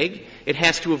vague. It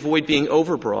has to avoid being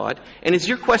overbroad. And as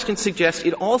your question suggests,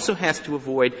 it also has to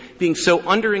avoid being so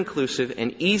under-inclusive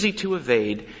and easy to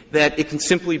evade that it can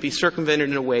simply be circumvented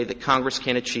in a way that Congress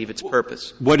can't achieve its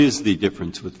purpose. What is the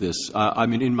difference with this? I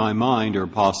mean, in my mind are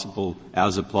possible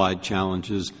as-applied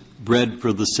challenges bred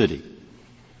for the city.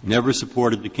 Never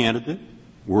supported the candidate,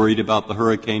 worried about the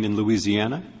hurricane in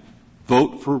Louisiana,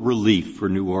 vote for relief for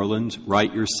New Orleans,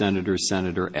 write your senator,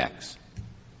 Senator X.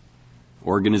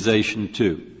 Organization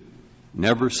 2,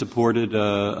 never supported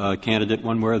a candidate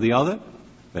one way or the other,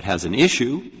 but has an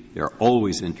issue they're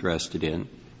always interested in,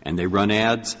 and they run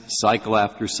ads cycle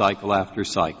after cycle after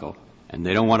cycle, and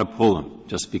they don't want to pull them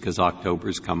just because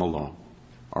October's come along.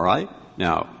 All right?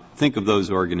 Now, think of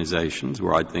those organizations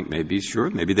where I'd think maybe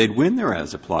they'd win their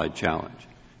as-applied challenge.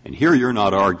 And here you're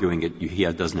not arguing he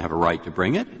doesn't have a right to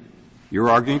bring it. You're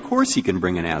arguing, of course, he can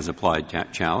bring an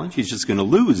as-applied challenge. He's just going to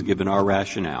lose given our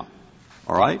rationale.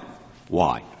 All right?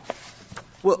 Why?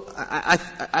 Well,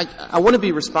 I want to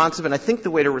be responsive, and I think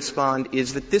the way to respond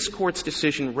is that this Court's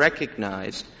decision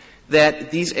recognized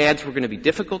that these ads were going to be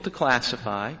difficult to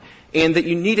classify and that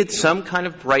you needed some kind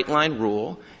of bright-line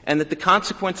rule, and that the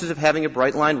consequences of having a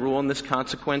bright-line rule in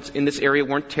this area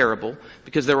weren't terrible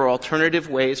because there were alternative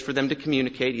ways for them to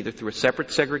communicate, either through a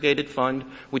separate segregated fund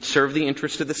which served the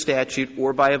interest of the statute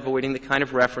or by avoiding the kind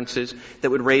of references that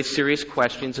would raise serious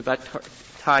questions about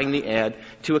tying the ad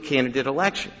to a candidate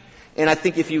election. And I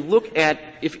think if you look at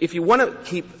 — if you want to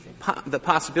keep the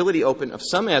possibility open of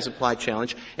some as-applied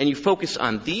challenge and you focus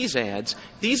on these ads,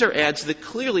 these are ads that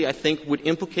clearly, I think, would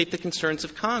implicate the concerns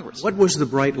of Congress. What was the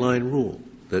bright-line rule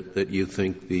that you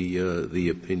think the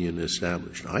opinion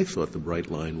established? I thought the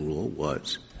bright-line rule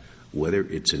was whether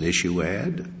it's an issue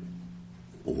ad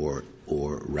or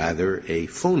rather a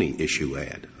phony issue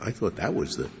ad. I thought that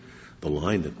was the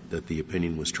line that the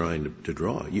opinion was trying to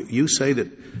draw. You say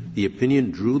that the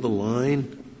opinion drew the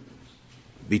line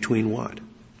between what?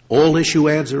 All issue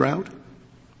ads are out?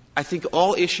 I think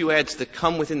all issue ads that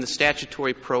come within the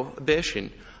statutory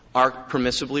prohibition are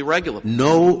permissibly regulable.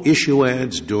 No issue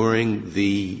ads during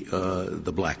the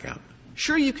blackout?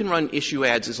 Sure, you can run issue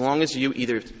ads as long as you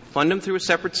either fund them through a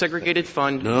separate segregated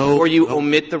fund or you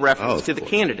omit the reference to the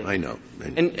candidate. I know.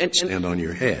 And stand on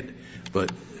your head.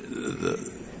 But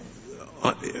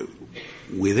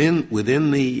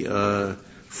within the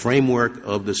framework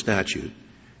of the statute,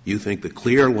 you think the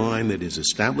clear line that is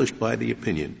established by the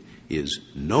opinion is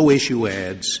no issue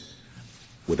ads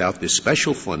without this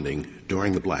special funding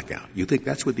during the blackout. You think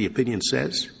that's what the opinion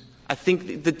says? I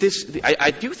think that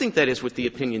I do think that is what the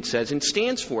opinion says and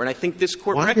stands for, and I think this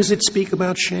Court — Why does it speak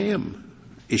about sham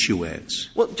issue ads?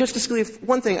 Well, Justice Scalia,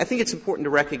 one thing, I think it's important to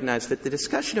recognize that the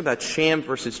discussion about sham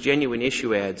versus genuine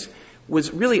issue ads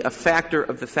was really a factor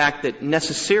of the fact that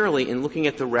necessarily in looking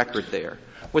at the record there,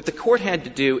 what the Court had to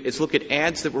do is look at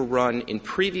ads that were run in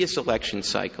previous election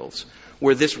cycles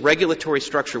where this regulatory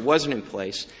structure wasn't in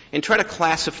place and try to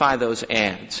classify those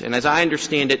ads. And as I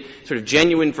understand it, sort of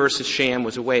genuine versus sham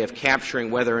was a way of capturing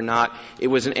whether or not it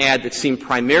was an ad that seemed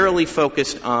primarily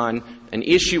focused on an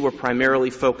issue or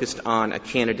primarily focused on a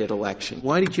candidate election.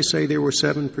 Why did you say there were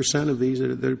 7% of these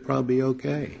that are probably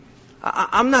okay?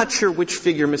 I'm not sure which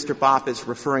figure Mr. Bopp is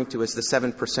referring to as the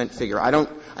 7% figure. I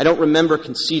don't remember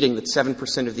conceding that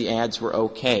 7% of the ads were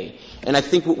okay. And I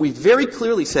think what we very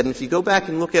clearly said, and if you go back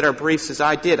and look at our briefs as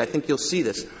I did, I think you'll see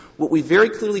this. What we very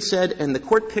clearly said, and the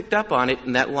Court picked up on it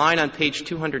in that line on page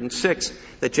 206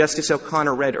 that Justice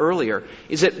O'Connor read earlier,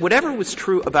 is that whatever was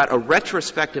true about a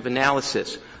retrospective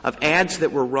analysis of ads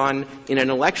that were run in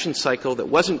an election cycle that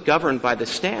wasn't governed by the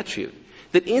statute,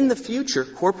 that in the future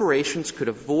corporations could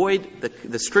avoid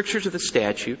the strictures of the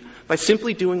statute by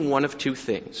simply doing one of two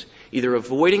things, either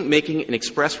avoiding making an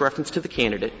express reference to the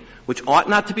candidate, which ought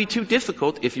not to be too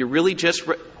difficult if you're really just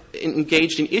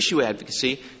engaged in issue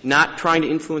advocacy, not trying to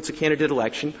influence a candidate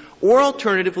election, or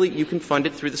alternatively, you can fund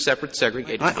it through the separate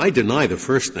segregated fund. I deny the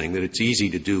first thing, that it's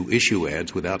easy to do issue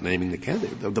ads without naming the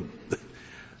candidate.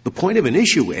 The point of an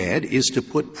issue ad is to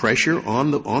put pressure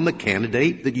on the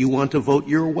candidate that you want to vote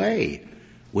your way.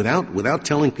 Without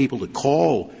telling people to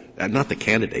call, not the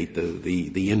candidate,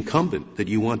 the incumbent that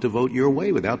you want to vote your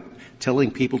way, without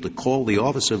telling people to call the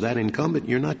office of that incumbent,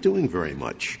 you're not doing very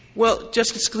much. Well,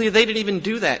 Justice Scalia, they didn't even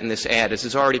do that in this ad, as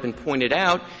has already been pointed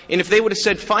out. And if they would have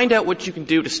said, find out what you can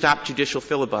do to stop judicial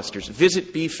filibusters,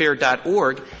 visit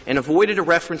befair.org, and avoided a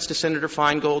reference to Senator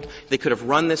Feingold, they could have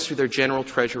run this through their general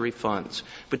Treasury funds.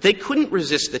 But they couldn't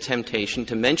resist the temptation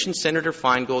to mention Senator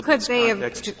Feingold in this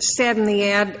context. Could they have said in the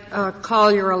ad,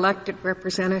 call your elected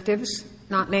representatives,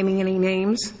 not naming any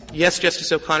names? Yes,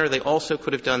 Justice O'Connor, they also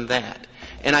could have done that.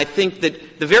 And I think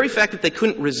that the very fact that they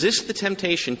couldn't resist the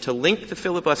temptation to link the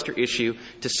filibuster issue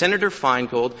to Senator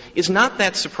Feingold is not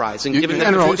that surprising, given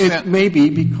that it may be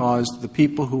because the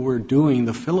people who were doing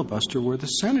the filibuster were the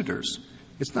senators.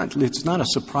 It's not a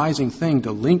surprising thing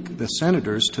to link the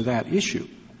senators to that issue.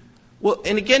 Well,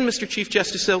 and again, Mr. Chief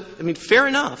Justice, so, fair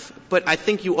enough, but I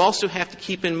think you also have to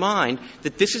keep in mind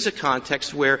that this is a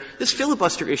context where this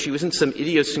filibuster issue isn't some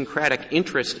idiosyncratic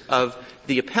interest of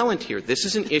the appellant here. This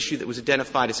is an issue that was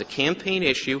identified as a campaign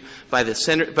issue by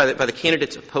the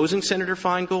candidates opposing Senator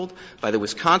Feingold, by the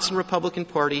Wisconsin Republican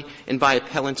Party, and by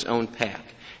appellant's own PAC.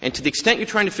 And to the extent you're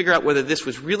trying to figure out whether this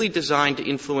was really designed to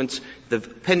influence the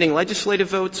pending legislative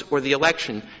votes or the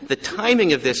election, the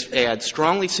timing of this ad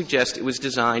strongly suggests it was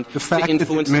designed to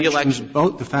influence the election.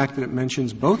 The fact that it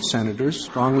mentions both senators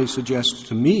strongly suggests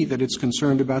to me that it's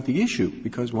concerned about the issue,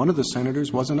 because one of the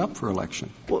senators wasn't up for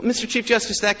election. Well, Mr. Chief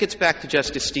Justice, that gets back to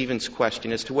Justice Stevens'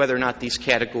 question as to whether or not these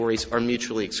categories are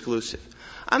mutually exclusive.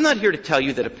 I'm not here to tell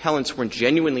you that appellants weren't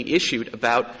genuinely interested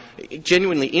about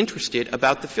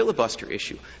the filibuster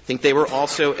issue. I think they were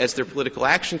also, as their Political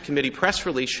Action Committee press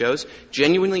release shows,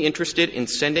 genuinely interested in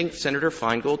sending Senator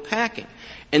Feingold packing.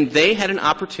 And they had an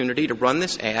opportunity to run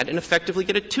this ad and effectively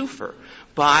get a twofer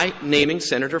by naming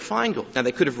Senator Feingold. Now,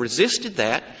 they could have resisted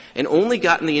that and only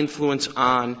gotten the influence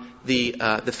on the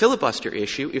filibuster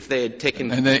issue if they had taken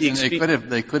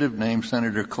they could have named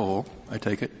Senator Cole, I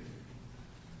take it.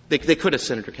 They could have,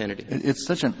 Senator Kennedy. It's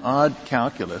such an odd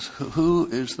calculus. Who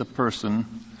is the person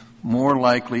more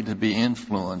likely to be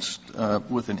influenced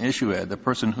with an issue ad, the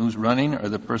person who's running or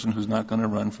the person who's not going to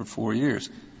run for 4 years?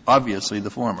 Obviously, the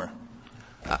former.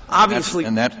 Obviously.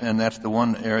 And that's the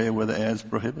one area where the ad's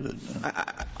prohibited.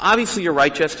 Obviously, you're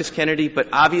right, Justice Kennedy, but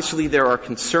obviously there are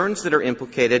concerns that are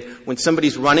implicated when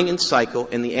somebody's running in cycle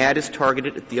and the ad is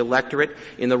targeted at the electorate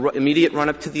in the immediate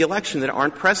run-up to the election that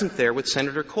aren't present there with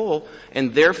Senator Cole,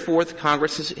 and therefore the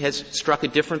Congress has struck a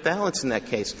different balance in that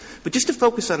case. But just to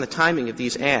focus on the timing of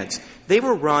these ads, they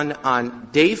were run on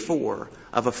day 4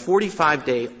 of a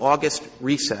 45-day August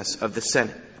recess of the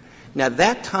Senate. Now,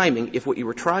 that timing, if what you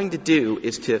were trying to do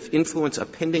is to influence a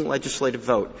pending legislative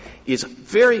vote, is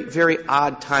very, very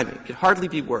odd timing. It could hardly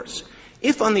be worse.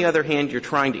 If, on the other hand, you're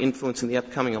trying to influence in the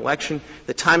upcoming election,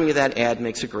 the timing of that ad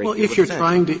makes a great deal of sense. Well, if you're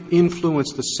trying to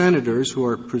influence the senators who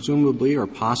are presumably or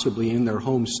possibly in their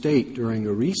home state during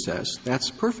a recess, that's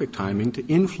perfect timing to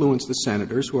influence the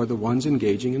senators who are the ones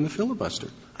engaging in the filibuster.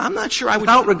 I'm not sure I would —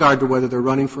 without regard to whether they're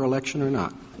running for election or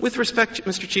not. With respect,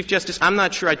 Mr. Chief Justice, I'm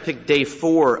not sure I'd pick day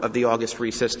 4 of the August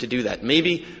recess to do that.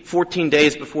 Maybe 14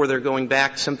 days before they're going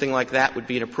back, something like that would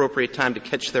be an appropriate time to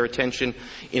catch their attention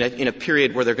in a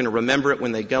period where they're going to remember it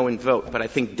when they go and vote. But I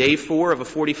think day 4 of a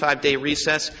 45-day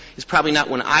recess is probably not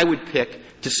when I would pick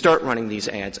to start running these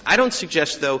ads. I don't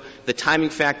suggest, though, the timing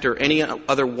factor or any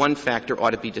other one factor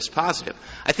ought to be dispositive.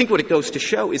 I think what it goes to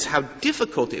show is how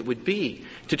difficult it would be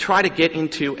to try to get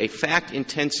into a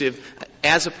fact-intensive,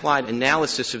 as-applied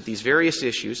analysis of these various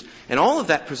issues, and all of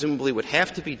that presumably would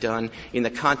have to be done in the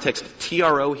context of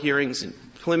TRO hearings and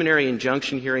preliminary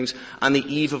injunction hearings on the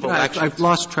eve of elections. I've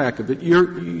lost track of it.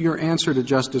 Your answer to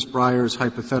Justice Breyer's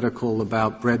hypothetical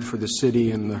about bread for the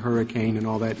city and the hurricane and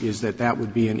all that is that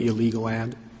would be an illegal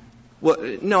ad? Well,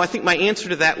 no, I think my answer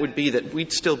to that would be that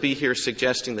we'd still be here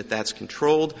suggesting that that's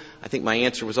controlled. I think my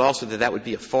answer was also that that would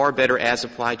be a far better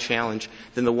as-applied challenge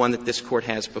than the one that this Court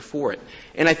has before it.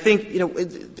 And I think,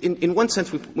 in one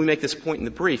sense we make this point in the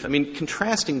brief. I mean,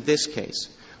 contrasting this case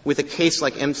with a case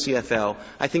like MCFL,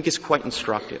 I think is quite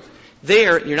instructive.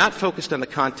 There, you're not focused on the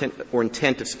content or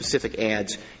intent of specific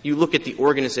ads. You look at the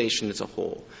organization as a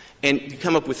whole. And you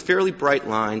come up with fairly bright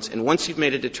lines, and once you've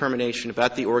made a determination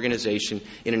about the organization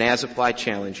in an as-applied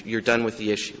challenge, you're done with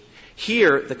the issue.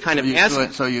 Here, the kind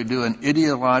of So you do an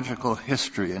ideological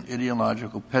history, an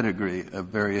ideological pedigree of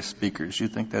various speakers. You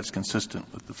think that's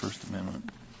consistent with the First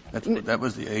Amendment? That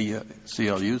was the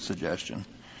ACLU suggestion,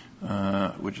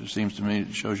 which it seems to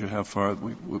me shows you how far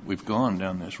we've gone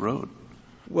down this road.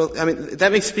 Well, I mean,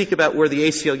 that may speak about where the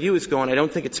ACLU is going. I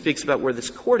don't think it speaks about where this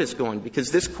Court is going,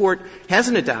 because this Court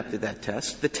hasn't adopted that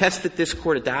test. The test that this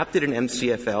Court adopted in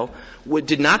MCFL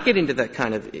did not get into that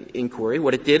kind of inquiry.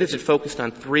 What it did is it focused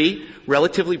on 3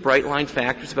 relatively bright-line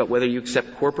factors about whether you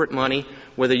accept corporate money,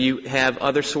 whether you have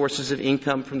other sources of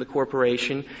income from the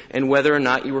corporation, and whether or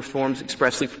not you were formed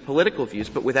expressly for political views,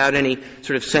 but without any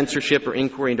sort of censorship or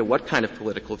inquiry into what kind of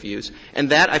political views. And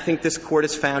that, I think, this Court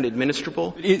has found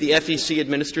administrable. The FEC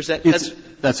administers that.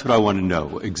 That's what I want to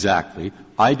know exactly.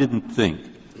 I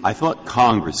thought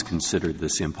Congress considered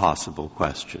this impossible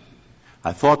question.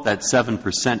 I thought that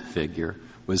 7% figure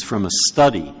was from a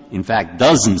study, in fact,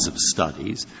 dozens of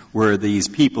studies, where these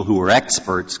people who were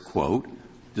experts, quote,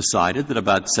 decided that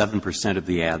about 7% of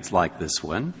the ads like this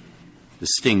one,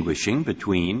 distinguishing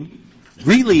between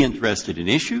really interested in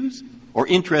issues or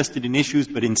interested in issues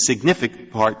but in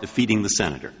significant part defeating the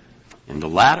senator. In the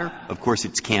latter, of course,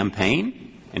 it's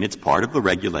campaign, and it's part of the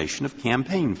regulation of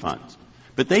campaign funds.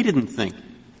 But they didn't think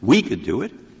we could do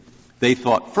it. They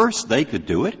thought first they could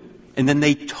do it, and then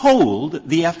they told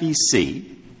the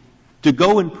FEC to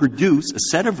go and produce a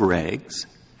set of regs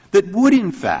that would,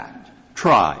 in fact,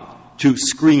 try to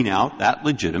screen out that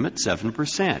legitimate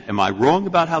 7%. Am I wrong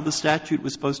about how the statute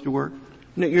was supposed to work?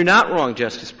 No, you're not wrong,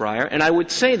 Justice Breyer. And I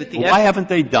would say that why haven't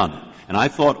they done it? And I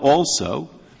thought also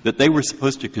that they were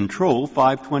supposed to control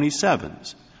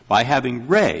 527s by having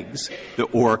regs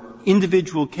or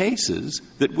individual cases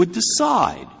that would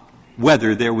decide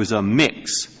whether there was a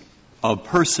mix of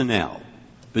personnel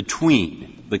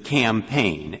between the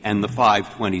campaign and the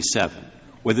 527,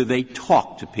 whether they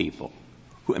talked to people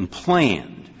and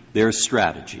planned their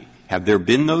strategy. Have there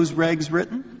been those regs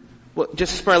written? Well,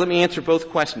 Justice Breyer, let me answer both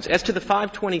questions. As to the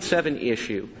 527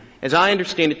 issue, as I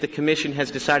understand it, the Commission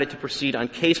has decided to proceed on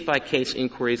case-by-case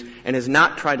inquiries and has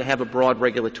not tried to have a broad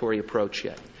regulatory approach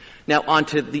yet. Now, on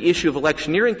to the issue of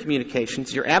electioneering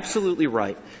communications, you're absolutely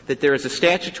right that there is a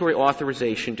statutory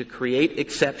authorization to create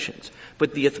exceptions,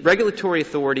 but the regulatory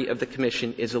authority of the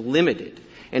Commission is limited.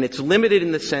 And it's limited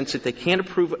in the sense that they can't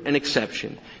approve an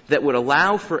exception that would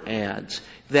allow for ads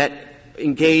that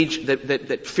engage,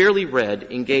 that fairly read,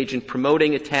 engage in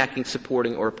promoting, attacking,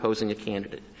 supporting, or opposing a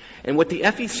candidate. And what the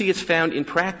FEC has found in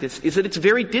practice is that it's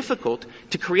very difficult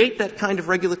to create that kind of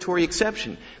regulatory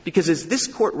exception because, as this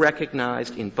Court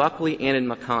recognized in Buckley and in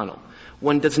McConnell,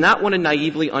 one does not want to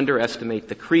naively underestimate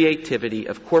the creativity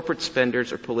of corporate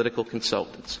spenders or political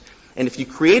consultants. And if you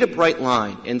create a bright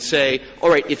line and say, all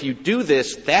right, if you do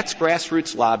this, that's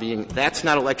grassroots lobbying, that's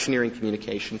not electioneering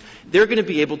communication, they're going to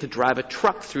be able to drive a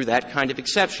truck through that kind of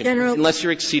exception unless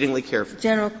you're exceedingly careful.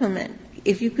 General Clement,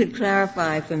 if you could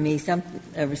clarify for me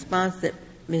a response that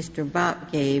Mr.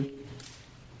 Bopp gave.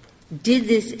 Did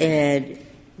this ad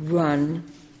run,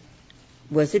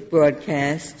 was it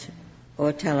broadcast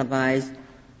or televised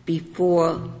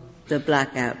before the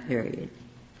blackout period?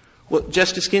 Well,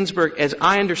 Justice Ginsburg, as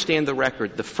I understand the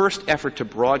record, the first effort to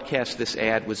broadcast this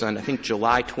ad was on, I think,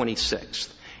 July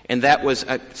 26th. And that was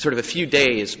sort of a few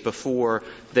days before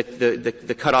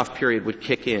the cutoff period would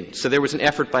kick in. So there was an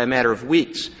effort by a matter of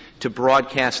weeks to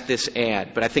broadcast this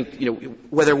ad. But I think,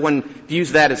 whether one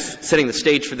views that as setting the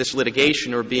stage for this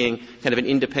litigation or being kind of an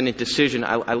independent decision,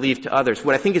 I leave to others.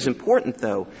 What I think is important,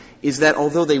 though, is that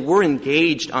although they were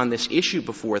engaged on this issue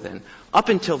before then, up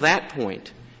until that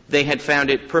point, they had found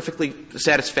it perfectly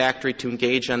satisfactory to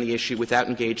engage on the issue without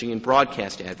engaging in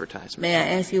broadcast advertisement. May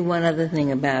I ask you one other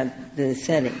thing about the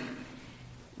setting?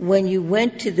 When you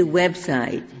went to the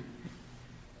website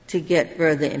to get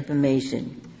further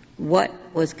information, what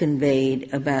was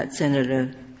conveyed about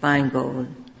Senator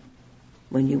Feingold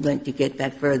when you went to get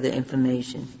that further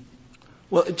information?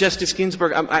 Well, Justice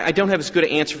Ginsburg, I don't have as good an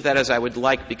answer for that as I would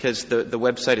like because the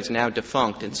website is now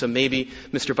defunct, and so maybe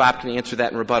Mr. Bopp can answer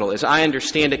that in rebuttal. As I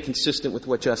understand it, consistent with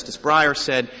what Justice Breyer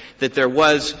said, that there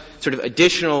was sort of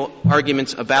additional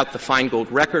arguments about the Feingold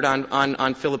record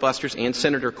on filibusters and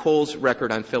Senator Cole's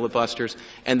record on filibusters,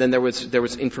 and then there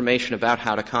was information about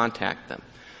how to contact them.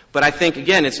 But I think,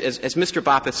 again, as Mr.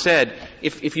 Bopp has said,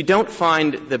 if you don't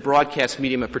find the broadcast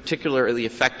medium a particularly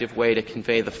effective way to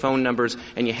convey the phone numbers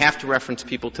and you have to reference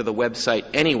people to the website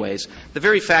anyways, the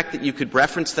very fact that you could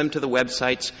reference them to the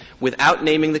websites without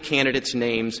naming the candidates'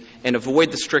 names and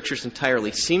avoid the strictures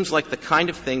entirely seems like the kind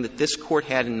of thing that this Court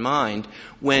had in mind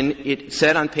when it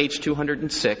said on page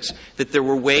 206 that there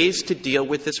were ways to deal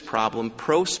with this problem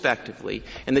prospectively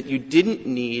and that you didn't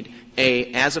need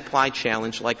a as-applied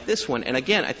challenge like this one. And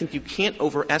again, I think you can't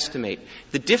overestimate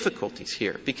the difficulties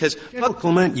here because — General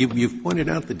Clement, you've pointed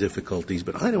out the difficulties,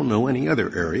 but I don't know any other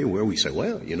area where we say,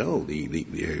 well,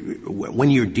 when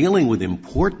you're dealing with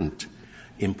important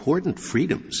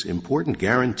freedoms, important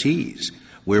guarantees,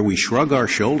 where we shrug our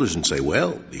shoulders and say,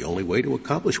 well, the only way to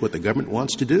accomplish what the government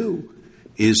wants to do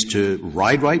is to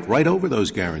ride right over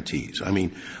those guarantees. I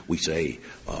mean, we say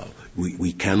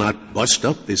we cannot bust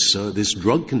up this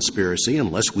drug conspiracy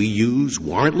unless we use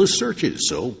warrantless searches.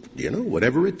 So,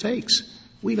 whatever it takes.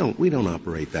 We don't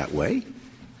operate that way.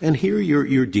 And here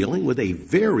you're dealing with a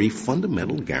very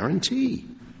fundamental guarantee.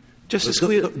 Justice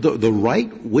Scalia, the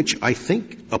right which I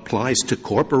think applies to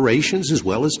corporations as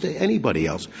well as to anybody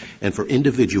else, and for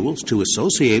individuals to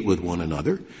associate with one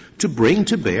another, to bring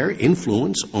to bear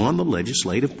influence on the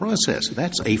legislative process.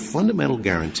 That's a fundamental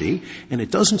guarantee, and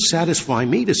it doesn't satisfy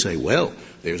me to say, well,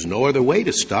 there's no other way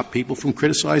to stop people from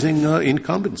criticizing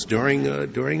incumbents during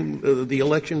the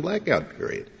election blackout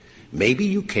period. Maybe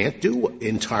you can't do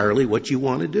entirely what you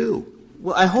want to do.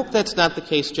 Well, I hope that's not the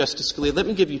case, Justice Scalia. Let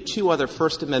me give you two other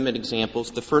First Amendment examples,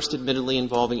 the first admittedly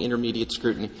involving intermediate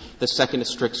scrutiny, the second a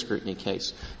strict scrutiny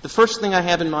case. The first thing I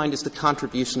have in mind is the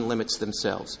contribution limits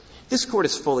themselves. This Court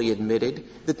has fully admitted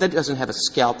that doesn't have a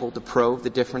scalpel to probe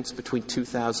the difference between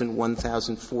 2,000,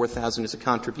 1,000, 4,000 as a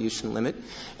contribution limit,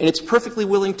 and it's perfectly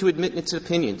willing to admit in its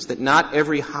opinions that not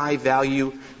every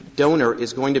high-value donor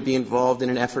is going to be involved in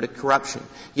an effort at corruption.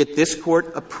 Yet this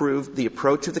Court approved the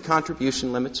approach of the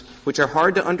contribution limits, which are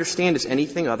hard to understand as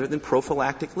anything other than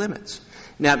prophylactic limits.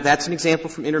 Now, that's an example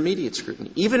from intermediate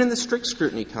scrutiny. Even in the strict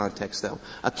scrutiny context, though,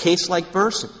 a case like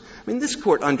Burson, I mean, this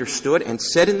Court understood and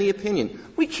said in the opinion,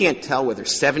 we can't tell whether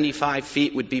 75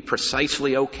 feet would be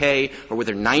precisely okay or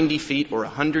whether 90 feet or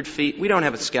 100 feet. We don't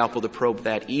have a scalpel to probe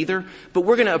that either. But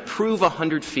we're going to approve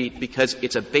 100 feet because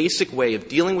it's a basic way of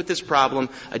dealing with this problem,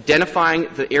 identifying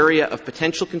the area of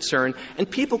potential concern, and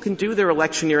people can do their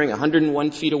electioneering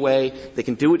 101 feet away. They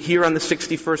can do it here on the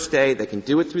 61st day. They can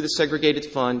do it through the segregated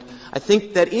fund. I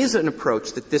think that is an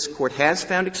approach that this Court has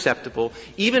found acceptable,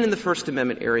 even in the First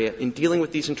Amendment area, in dealing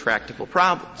with these intractable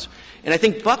problems. And I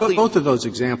think Buckley — But both of those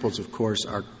examples, of course,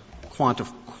 are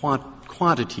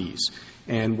quantities.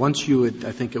 And once you —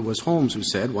 I think it was Holmes who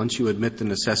said, once you admit the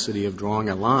necessity of drawing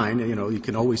a line, you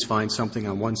can always find something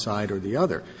on one side or the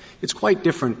other. It's quite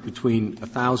different between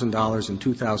 $1,000 and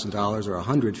 $2,000 or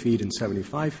 100 feet and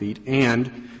 75 feet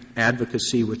and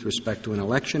advocacy with respect to an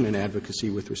election and advocacy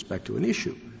with respect to an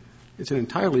issue. It's an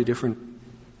entirely different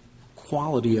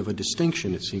quality of a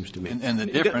distinction, it seems to me. And the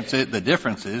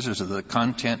difference is the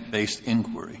content-based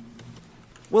inquiry.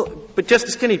 Well, but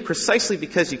Justice Kennedy, precisely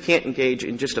because you can't engage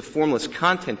in just a formless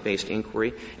content-based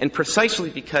inquiry, and precisely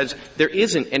because there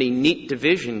isn't any neat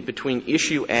division between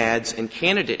issue ads and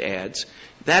candidate ads,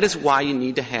 that is why you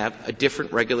need to have a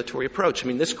different regulatory approach. I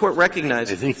mean, this Court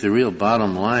recognizes — I think the real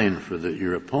bottom line for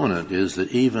your opponent is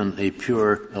that even a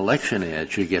pure election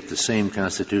ad should get the same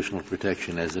constitutional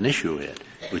protection as an issue ad,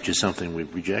 which is something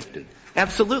we've rejected.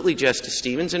 Absolutely, Justice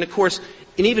Stevens. And, of course,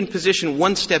 an even position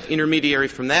one step intermediary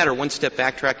from that or one step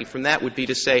backtracking from that would be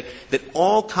to say that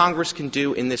all Congress can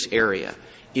do in this area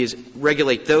is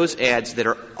regulate those ads that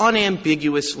are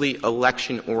unambiguously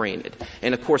election-oriented.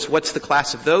 And, of course, what's the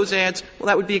class of those ads? Well,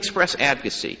 that would be express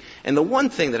advocacy. And the one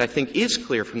thing that I think is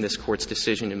clear from this Court's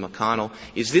decision in McConnell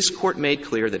is this Court made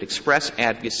clear that express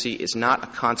advocacy is not a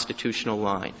constitutional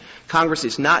line. Congress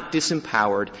is not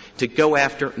disempowered to go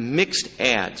after mixed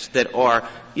ads that are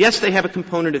 — yes, they have a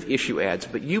component of issue ads,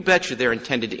 but you betcha they're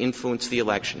intended to influence the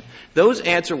election. Those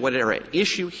ads are what are at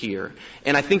issue here,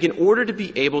 and I think in order to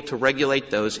be able to regulate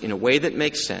those in a way that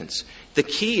makes sense, the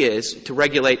key is to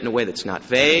regulate in a way that's not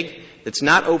vague, that's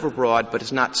not overbroad, but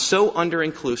is not so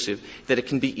under-inclusive that it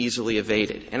can be easily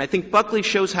evaded. And I think Buckley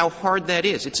shows how hard that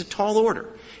is. It's a tall order.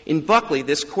 In Buckley,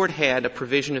 this Court had a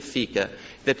provision of FECA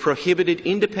that prohibited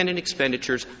independent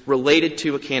expenditures related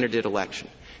to a candidate election.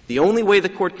 The only way the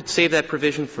Court could save that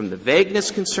provision from the vagueness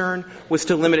concern was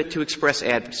to limit it to express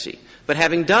advocacy. But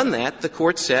having done that, the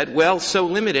Court said, well, so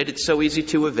limited, it's so easy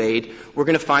to evade, we're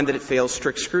going to find that it fails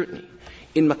strict scrutiny.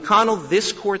 In McConnell,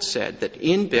 this Court said that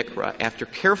in BICRA, after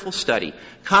careful study,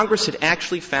 Congress had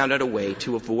actually found out a way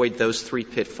to avoid those three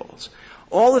pitfalls.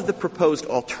 All of the proposed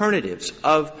alternatives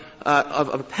of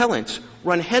appellants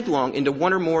run headlong into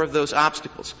one or more of those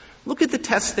obstacles. Look at the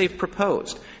tests they've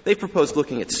proposed. They've proposed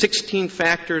looking at 16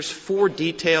 factors, 4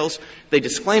 details. They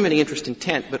disclaim any interest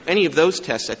intent, but any of those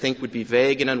tests, I think, would be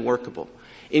vague and unworkable.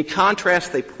 In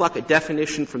contrast, they pluck a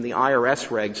definition from the IRS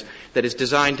regs that is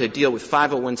designed to deal with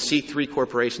 501c3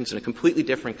 corporations in a completely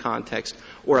different context,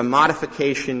 or a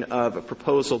modification of a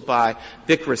proposal by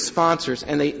BICRA sponsors,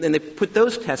 and they put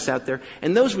those tests out there,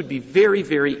 and those would be very,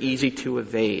 very easy to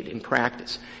evade in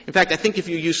practice. In fact, I think if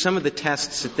you use some of the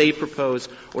tests that they proposed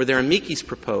or their amici's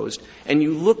proposed, and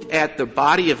you looked at the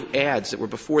body of ads that were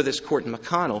before this Court in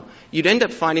McConnell, you'd end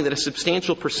up finding that a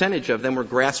substantial percentage of them were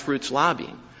grassroots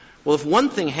lobbying. Well, if one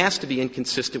thing has to be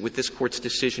inconsistent with this Court's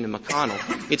decision in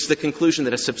McConnell, it's the conclusion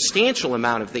that a substantial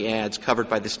amount of the ads covered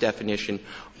by this definition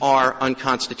are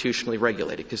unconstitutionally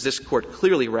regulated, because this Court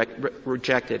clearly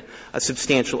rejected a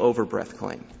substantial overbreadth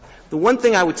claim. The one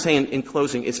thing I would say in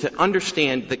closing is to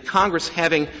understand that Congress,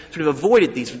 having sort of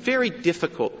avoided these very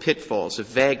difficult pitfalls of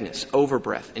vagueness,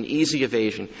 overbreadth, and easy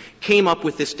evasion, came up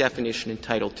with this definition in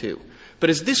Title II.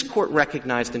 But as this Court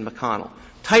recognized in McConnell,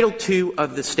 Title II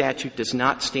of the statute does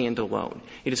not stand alone.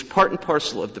 It is part and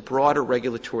parcel of the broader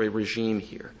regulatory regime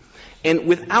here. And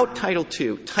without Title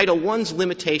II, Title I's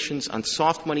limitations on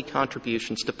soft money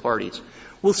contributions to parties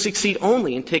will succeed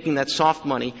only in taking that soft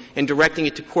money and directing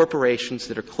it to corporations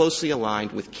that are closely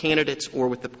aligned with candidates or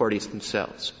with the parties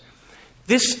themselves.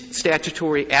 This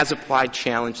statutory as-applied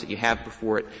challenge that you have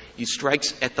before it,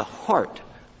 strikes at the heart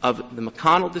of the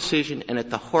McConnell decision and at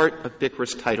the heart of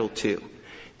BICRA's Title II.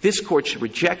 This Court should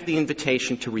reject the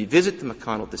invitation to revisit the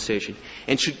McConnell decision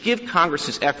and should give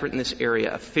Congress's effort in this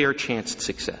area a fair chance at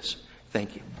success.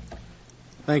 Thank you.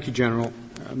 Thank you, General.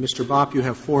 Mr. Bopp, you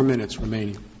have 4 minutes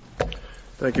remaining.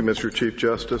 Thank you, Mr. Chief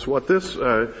Justice. What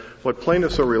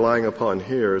plaintiffs are relying upon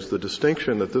here is the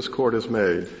distinction that this Court has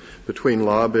made between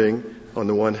lobbying on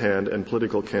the one hand and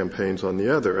political campaigns on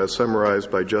the other. As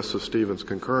summarized by Justice Stevens'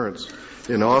 concurrence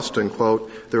in Austin,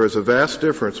 quote, there is a vast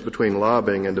difference between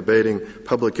lobbying and debating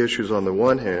public issues on the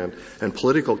one hand and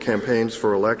political campaigns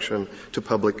for election to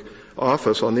public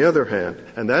office on the other hand.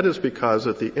 And that is because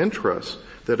that the interests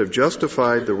that have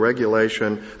justified the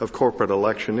regulation of corporate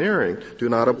electioneering do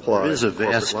not apply. There is a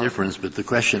vast difference, but the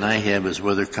question I have is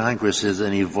whether Congress has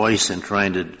any voice in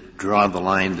trying to draw the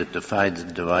line that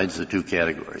divides the two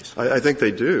categories. I think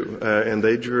they do, and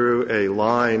they drew a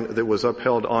line that was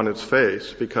upheld on its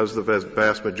face because the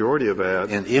vast majority of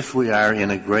ads. And if we are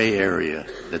in a gray area,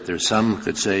 that there's some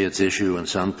could say it's issue and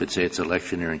some could say it's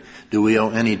electioneering, do we owe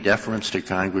any deference to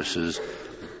Congress's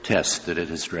test that it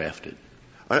has drafted?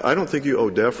 I don't think you owe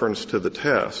deference to the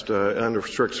test. Under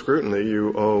strict scrutiny,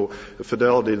 you owe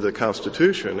fidelity to the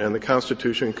Constitution, and the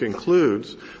Constitution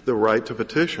concludes the right to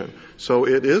petition. So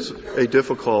it is a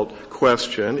difficult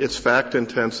question. It's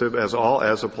fact-intensive as all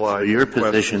as-applied. So your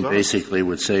position basically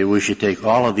would say we should take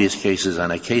all of these cases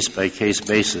on a case-by-case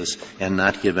basis and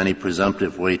not give any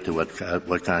presumptive weight to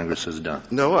what Congress has done.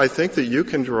 No, I think that you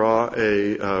can draw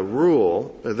a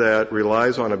rule that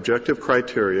relies on objective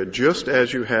criteria, just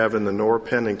as you have in the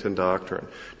Noor-Pennington Doctrine,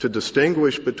 to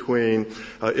distinguish between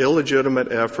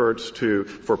illegitimate efforts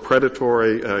for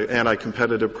predatory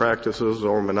anti-competitive practices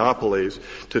or monopolies,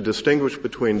 to distinguish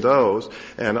between those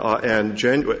and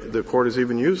the Court has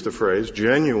even used the phrase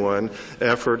genuine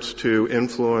efforts to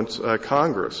influence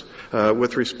Congress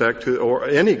with respect to, or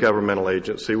any governmental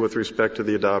agency with respect to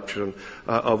the adoption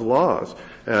of laws.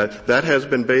 That has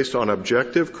been based on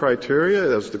objective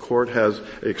criteria, as the Court has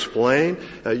explained.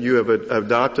 You have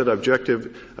adopted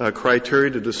objective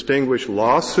criteria to distinguish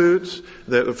lawsuits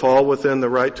that fall within the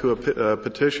right to a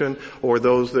petition or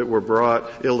those that were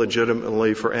brought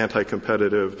illegitimately for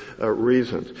anti-competitive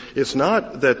reasons. It's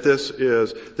not that this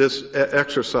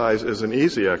exercise is an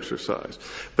easy exercise,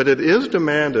 but it is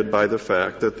demanded by the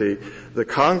fact that the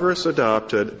Congress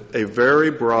adopted a very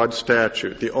broad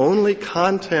statute. The only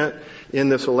content in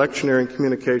this electioneering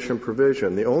communication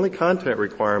provision, the only content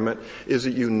requirement is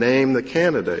that you name the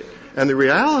candidate. And the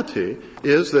reality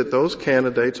is that those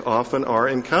candidates often are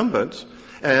incumbents,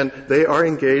 and they are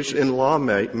engaged in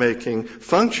law-making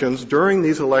functions during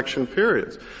these election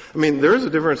periods. I mean, there is a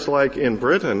difference like in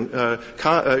Britain.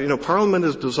 Parliament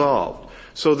is dissolved.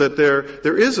 So that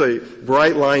there is a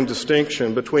bright line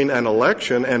distinction between an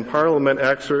election and Parliament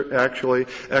actually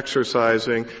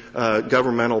exercising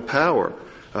governmental power.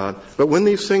 But when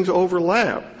these things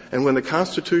overlap, and when the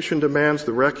Constitution demands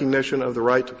the recognition of the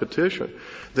right to petition,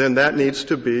 then that needs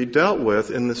to be dealt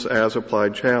with in this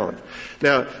as-applied challenge.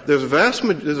 Now, there's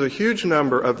a huge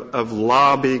number of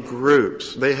lobby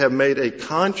groups. They have made a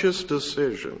conscious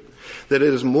decision that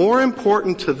it is more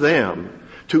important to them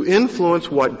to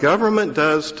influence what government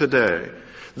does today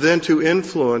than to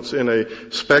influence in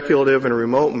a speculative and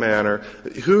remote manner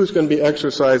who's going to be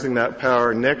exercising that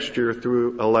power next year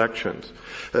through elections.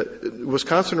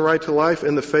 Wisconsin Right to Life,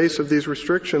 in the face of these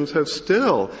restrictions, have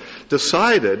still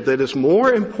decided that it's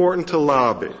more important to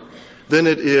lobby than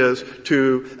it is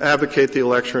to advocate the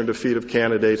election or defeat of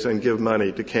candidates and give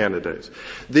money to candidates.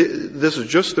 This is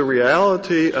just the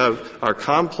reality of our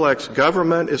complex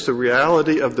government. It's the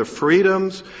reality of the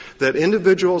freedoms that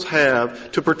individuals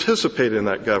have to participate in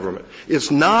that government.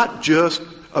 It's not just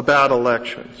about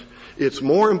elections. It's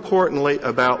more importantly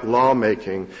about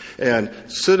lawmaking, and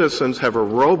citizens have a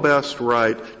robust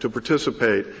right to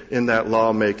participate in that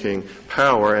lawmaking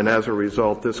power, and as a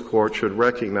result, this Court should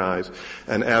recognize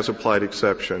an as-applied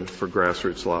exception for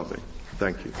grassroots lobbying.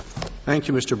 Thank you. Thank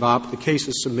you, Mr. Bopp. The case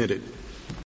is submitted.